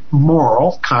inherent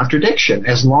moral contradiction.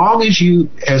 As long as you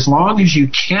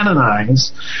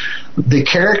canonize the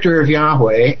character of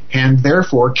Yahweh and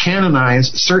therefore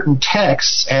canonize certain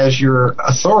texts as your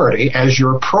authority, as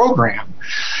your program,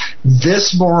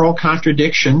 this moral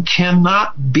contradiction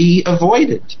cannot be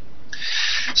avoided.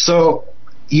 So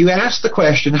you ask the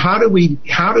question, how do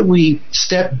we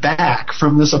step back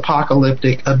from this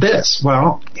apocalyptic abyss?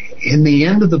 Well, in the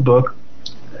end of the book,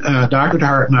 Dr.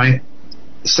 Hart and I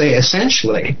say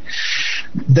essentially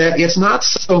that it's not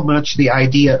so much the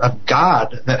idea of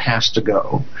God that has to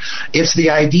go. It's the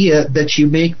idea that you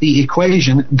make the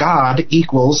equation God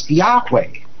equals Yahweh.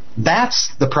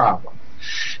 That's the problem.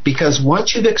 Because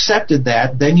once you've accepted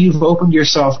that, then you've opened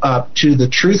yourself up to the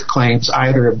truth claims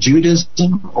either of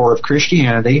Judaism or of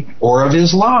Christianity or of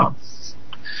Islam.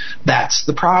 That's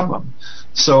the problem.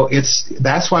 So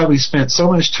that's why we spent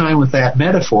so much time with that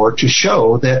metaphor, to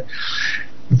show that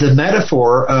the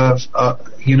metaphor of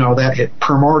that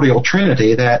primordial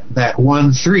trinity, that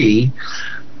 1-3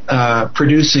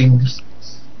 producing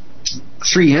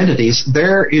three entities,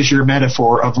 there is your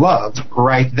metaphor of love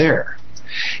right there.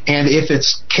 And if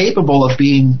it's capable of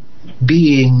being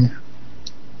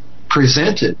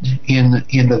presented in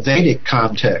the Vedic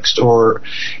context, or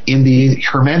in the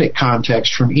Hermetic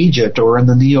context from Egypt, or in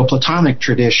the Neoplatonic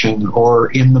tradition, or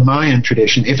in the Mayan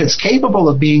tradition, if it's capable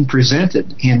of being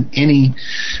presented in any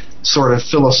sort of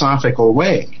philosophical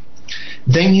way,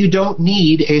 then you don't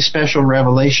need a special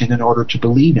revelation in order to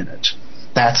believe in it.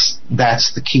 That's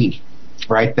the key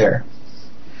right there.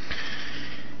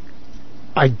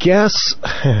 I guess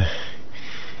I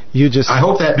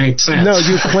hope that made sense. No,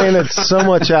 you planted so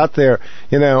much out there,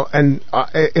 and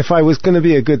if I was going to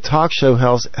be a good talk show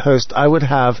host, I would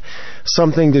have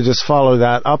something to just follow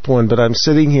that up on, but I'm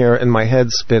sitting here and my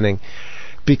head's spinning,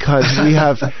 because we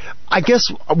have, I guess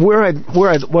where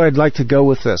I'd like to go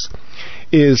with this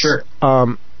is, sure.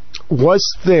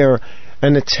 Was there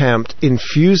an attempt in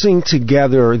fusing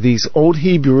together these old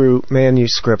Hebrew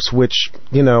manuscripts, which,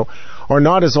 are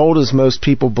not as old as most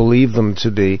people believe them to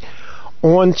be,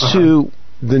 onto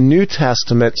the New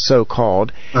Testament,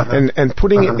 so-called, and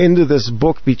putting it into this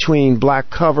book between black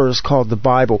covers called the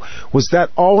Bible? Was that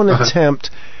all an attempt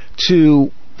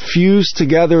to fuse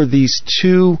together these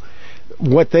two,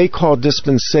 what they call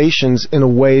dispensations, in a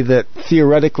way that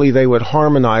theoretically they would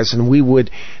harmonize, and we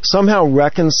would somehow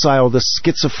reconcile the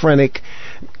schizophrenic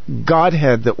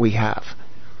Godhead that we have?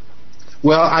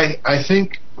 Well, I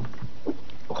think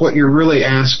what you're really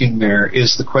asking there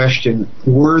is the question,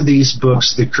 were these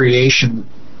books the creation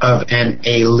of an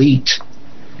elite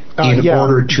in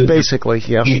order to basically,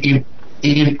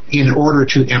 in order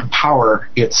to empower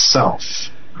itself?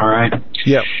 All right?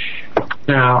 Yeah.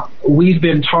 Now, we've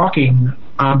been talking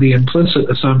on the implicit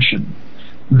assumption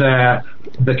that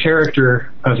the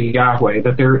character of Yahweh,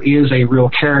 that there is a real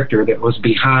character that was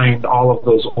behind all of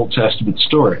those Old Testament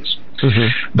stories.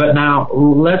 Mm-hmm. But now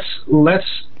let's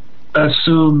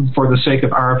assume, for the sake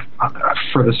of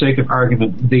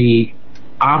argument, the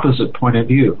opposite point of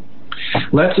view.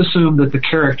 Let's assume that the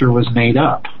character was made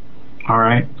up. All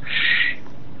right?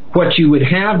 What you would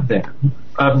have then,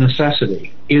 of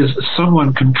necessity, is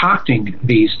someone concocting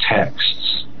these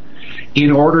texts in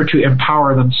order to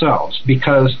empower themselves.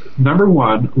 Because, number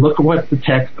one, look at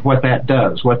what that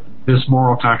does, what this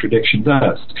moral contradiction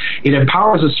does. It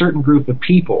empowers a certain group of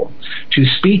people to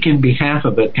speak in behalf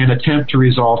of it and attempt to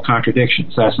resolve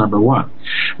contradictions. That's number one.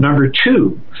 Number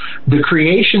two, the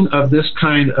creation of this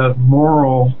kind of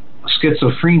moral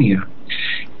schizophrenia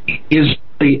is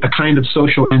a kind of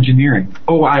social engineering.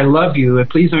 Oh, I love you, and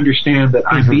please understand that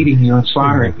I'm beating you and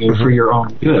slaughtering you for your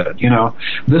own good.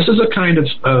 This is a kind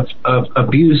of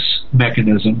abuse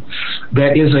mechanism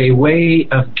that is a way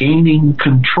of gaining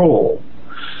control,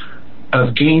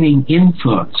 of gaining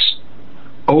influence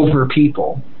over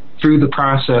people through the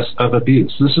process of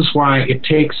abuse. This is why it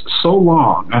takes so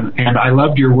long, and I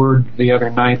loved your word the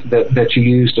other night that you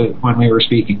used when we were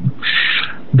speaking.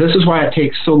 This is why it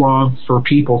takes so long for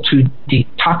people to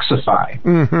detoxify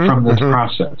from this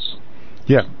process.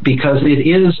 Yeah. Because it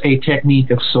is a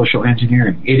technique of social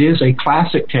engineering. It is a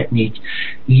classic technique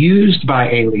used by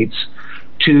elites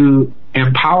to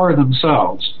empower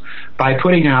themselves by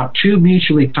putting out two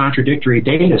mutually contradictory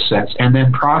data sets and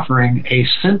then proffering a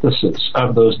synthesis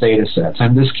of those data sets.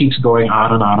 And this keeps going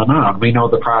on and on and on. We know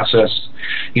the process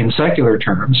in secular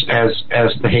terms as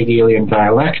the Hegelian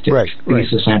dialectic,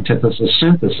 thesis, antithesis,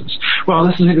 synthesis. Well,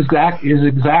 this is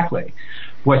exactly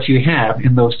what you have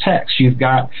in those texts. You've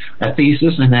got a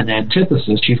thesis and then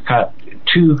antithesis. You've got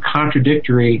two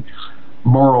contradictory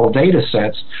moral data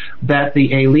sets that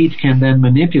the elite can then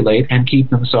manipulate and keep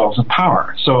themselves in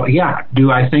power. So, yeah, do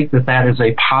I think that that is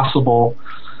a possible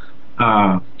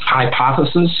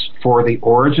hypothesis for the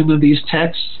origin of these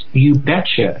texts? You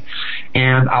betcha.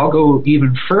 And I'll go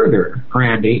even further,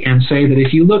 Randy, and say that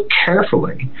if you look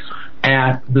carefully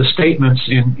at the statements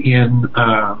in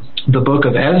the book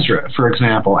of Ezra, for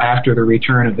example, after the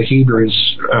return of the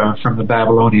Hebrews from the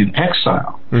Babylonian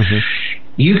exile,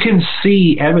 you can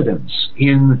see evidence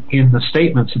in the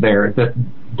statements there that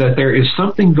there is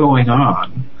something going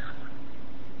on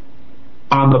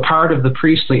the part of the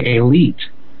priestly elite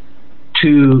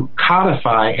to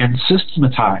codify and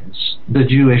systematize the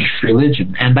Jewish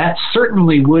religion, and that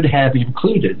certainly would have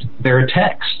included their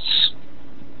texts.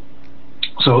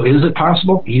 So is it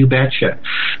possible? You betcha.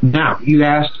 Now, you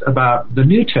asked about the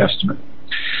New Testament,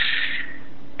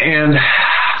 and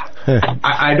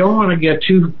I don't want to get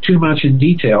too much in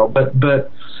detail, but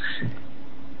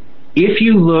if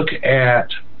you look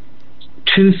at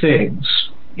two things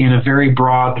in a very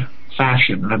broad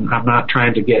fashion, I'm not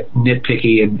trying to get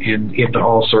nitpicky and into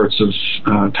all sorts of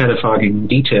pettifogging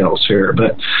details here,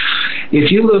 but if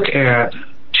you look at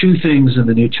two things in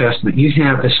the New Testament, you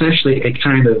have essentially a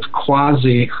kind of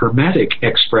quasi-hermetic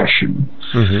expression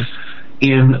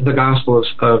in the Gospel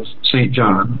of St.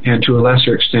 John, and to a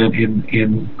lesser extent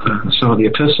in some of the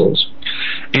epistles.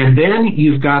 And then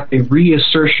you've got the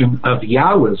reassertion of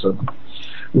YAHWISM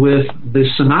with the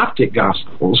Synoptic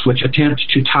Gospels, which attempt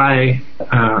to tie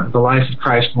the life of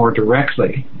Christ more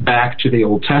directly back to the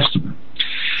Old Testament.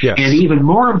 Yes. And even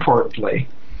more importantly,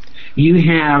 you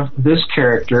have this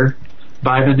character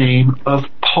by the name of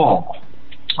Paul,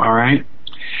 all right,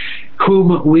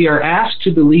 whom we are asked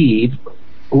to believe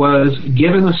was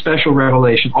given a special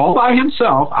revelation all by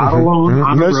himself, out alone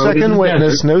on the road. No second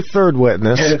witness, no third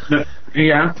witness.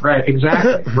 Yeah, right,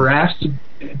 exactly. We're asked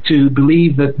to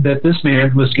believe that this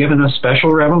man was given a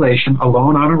special revelation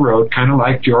alone on a road, kind of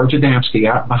like George Adamski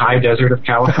out in the high desert of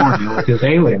California with his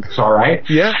aliens, all right?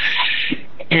 Yeah.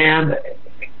 And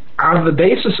on the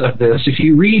basis of this, if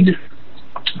you read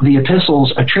the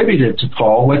epistles attributed to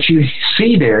Paul, what you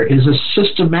see there is a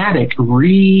systematic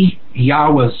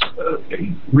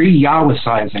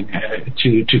re-Yahwisizing,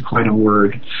 to coin a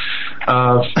word,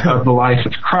 of the life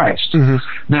of Christ.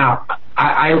 Now,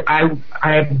 I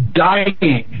am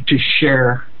dying to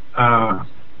share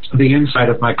the insight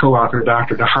of my co-author,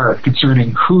 Dr. Hart,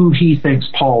 concerning who he thinks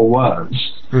Paul was.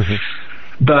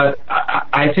 But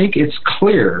I think it's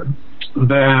clear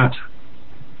that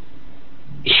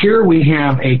here we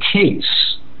have a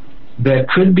case that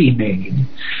could be made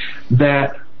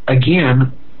that,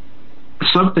 again,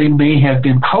 something may have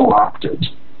been co-opted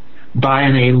by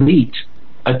an elite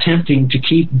attempting to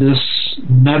keep this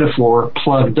metaphor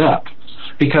plugged up.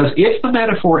 Because if the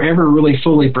metaphor ever really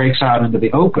fully breaks out into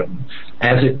the open,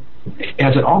 as it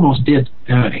almost did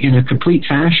in a complete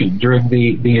fashion during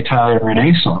the Italian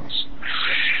Renaissance,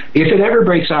 if it ever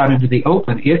breaks out into the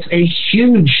open, it's a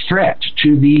huge threat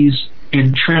to these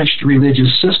entrenched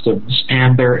religious systems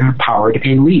and their empowered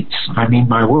elites. I mean,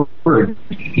 my word,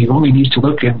 you only need to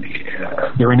look in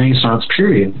the Renaissance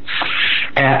period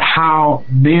at how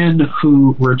men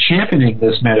who were championing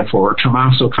this metaphor,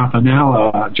 Tommaso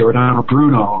Campanella, Giordano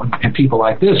Bruno, and people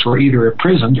like this, were either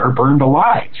imprisoned or burned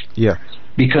alive. Yeah.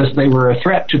 Because they were a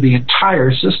threat to the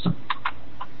entire system.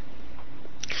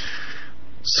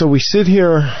 So we sit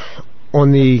here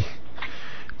on the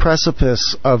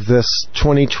precipice of this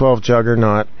 2012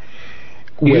 juggernaut.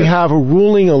 Yes. We have a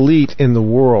ruling elite in the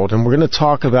world, and we're going to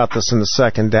talk about this in the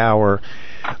second hour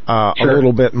a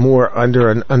little bit more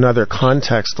under another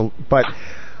context, but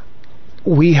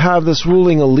we have this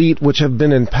ruling elite which have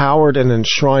been empowered and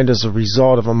enshrined as a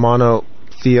result of a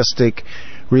monotheistic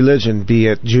religion, be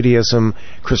it Judaism,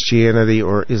 Christianity,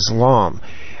 or Islam.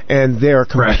 And they're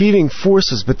competing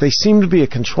forces, but they seem to be a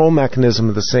control mechanism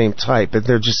of the same type. And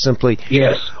they're just simply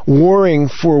warring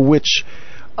for which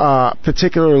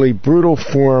particularly brutal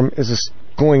form is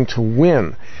going to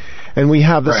win. And we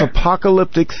have this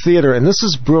apocalyptic theater, and this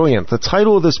is brilliant. The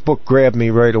title of this book grabbed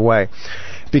me right away,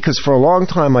 because for a long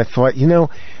time I thought,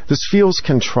 this feels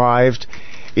contrived.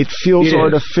 It feels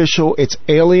artificial. It's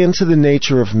alien to the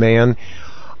nature of man.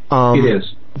 It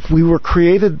is. We were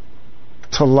created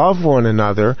to love one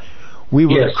another. We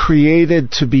were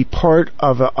created to be part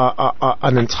of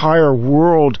an entire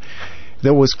world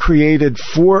that was created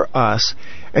for us,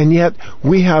 and yet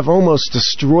we have almost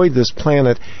destroyed this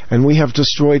planet, and we have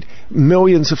destroyed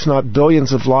millions, if not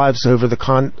billions, of lives over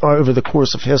the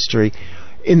course of history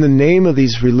in the name of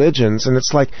these religions. And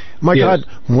it's like, my God,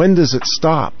 when does it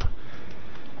stop?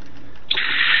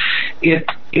 It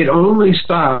only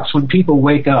stops when people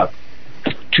wake up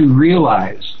to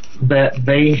realize that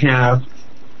they have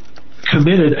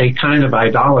committed a kind of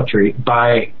idolatry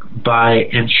by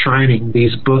enshrining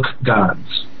these book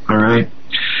gods. All right.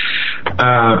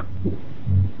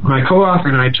 My co-author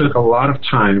and I took a lot of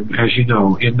time, as you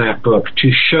know, in that book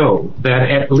to show that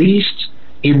at least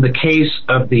in the case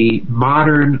of the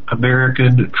modern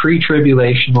American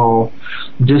pre-tribulational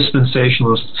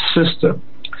dispensationalist system,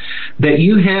 that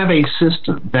you have a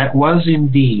system that was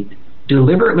indeed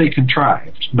deliberately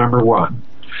contrived, number one,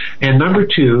 and number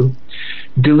two,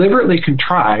 deliberately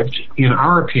contrived, in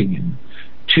our opinion,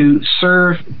 to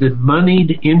serve the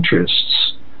moneyed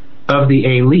interests of the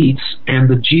elites and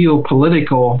the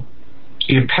geopolitical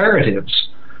imperatives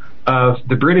of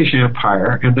the British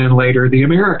Empire and then later the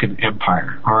American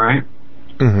Empire. All right.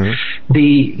 Mm-hmm.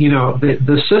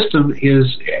 The system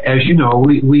is, as you know,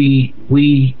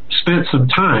 we spent some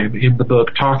time in the book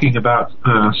talking about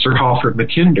Sir Halford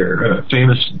Mackinder,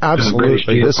 famous British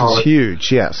geopolitician. This is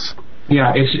huge. Yes.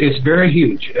 Yeah, it's very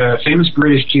huge. Famous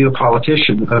British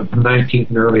geopolitician of the 19th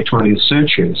and early 20th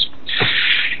centuries.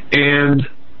 And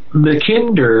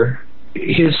Mackinder,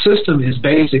 his system is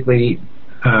basically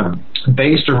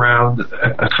based around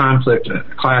a conflict, a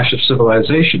clash of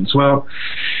civilizations. Well,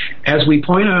 as we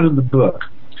point out in the book,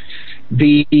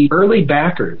 the early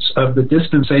backers of the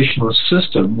dispensationalist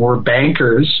system were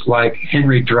bankers like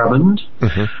Henry Drummond,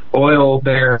 mm-hmm. oil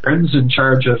barons in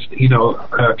charge of,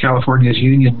 California's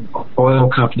Union Oil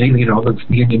Company, the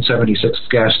Union 76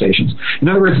 gas stations. In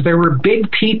other words, there were big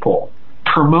people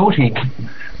promoting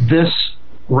this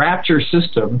rapture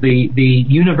system. The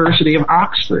University of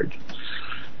Oxford,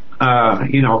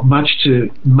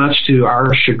 much to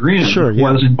our chagrin, sure, yeah.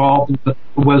 was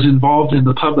involved in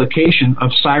the publication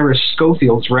of Cyrus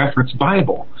Schofield's reference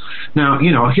Bible. Now,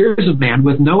 here's a man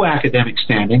with no academic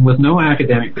standing, with no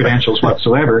academic credentials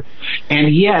whatsoever,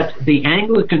 and yet the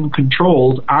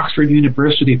Anglican-controlled Oxford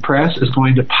University Press is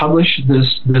going to publish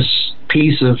this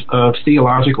piece of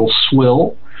theological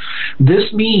swill.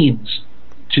 This means,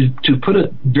 to put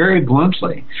it very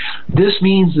bluntly, this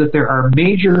means that there are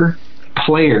major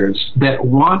players that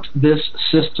want this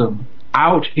system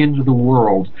out into the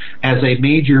world as a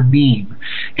major meme,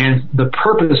 and the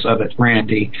purpose of it,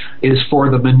 Randy, is for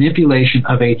the manipulation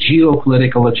of a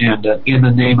geopolitical agenda in the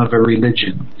name of a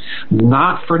religion.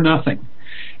 Not for nothing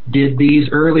did these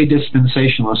early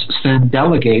dispensationalists send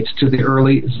delegates to the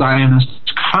early Zionist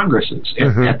congresses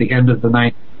mm-hmm. at the end of the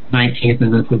 19th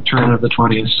and at the turn of the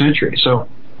 20th century. So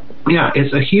yeah,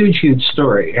 it's a huge, huge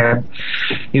story. And,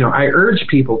 I urge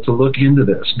people to look into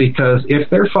this, because if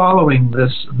they're following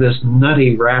this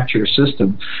nutty rapture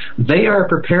system, they are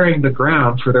preparing the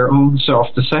ground for their own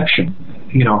self-deception,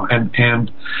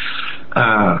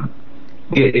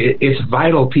 it's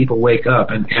vital people wake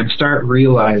up and start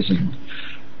realizing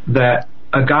that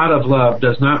a God of love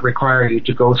does not require you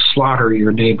to go slaughter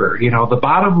your neighbor. The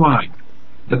bottom line,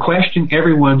 the question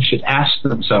everyone should ask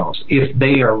themselves, if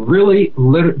they are really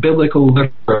biblical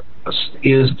literalists,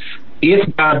 is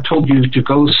if God told you to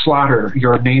go slaughter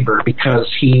your neighbor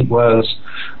because he was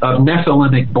of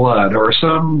Nephilimic blood or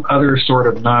some other sort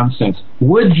of nonsense,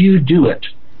 would you do it?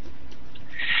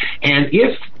 And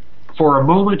if for a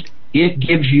moment it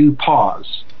gives you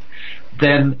pause,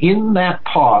 then in that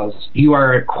pause you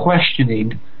are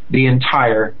questioning the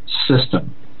entire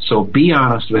system. So be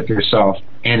honest with yourself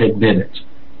and admit it.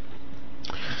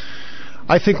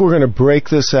 I think we're going to break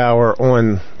this hour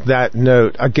on that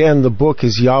note. Again, the book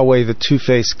is Yahweh, the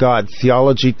Two-Faced God,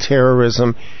 Theology,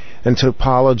 Terrorism, and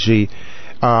Topology.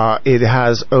 It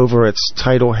has over its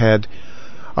title head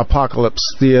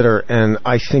Apocalypse Theater, and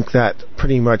I think that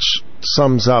pretty much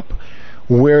sums up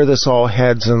where this all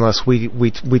heads unless we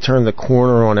turn the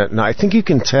corner on it. And I think you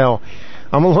can tell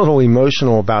I'm a little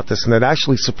emotional about this, and it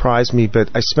actually surprised me, but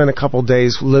I spent a couple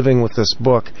days living with this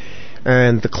book,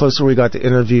 and the closer we got to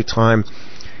interview time,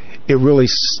 it really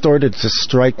started to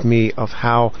strike me of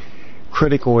how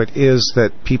critical it is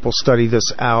that people study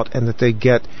this out and that they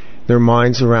get their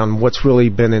minds around what's really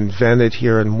been invented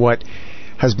here and what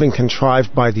has been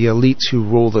contrived by the elites who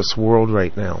rule this world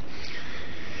right now.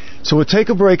 So we'll take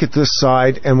a break at this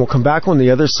side, and we'll come back on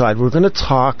the other side. We're going to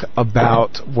talk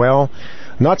about,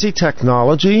 Nazi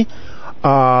technology,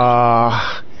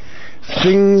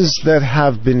 things that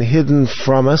have been hidden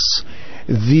from us,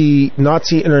 the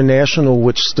Nazi International,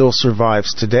 which still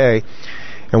survives today.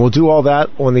 And we'll do all that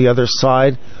on the other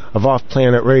side of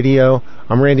Offplanet Radio.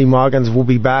 I'm Randy Maugans. We'll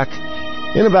be back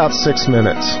in about 6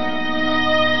 minutes.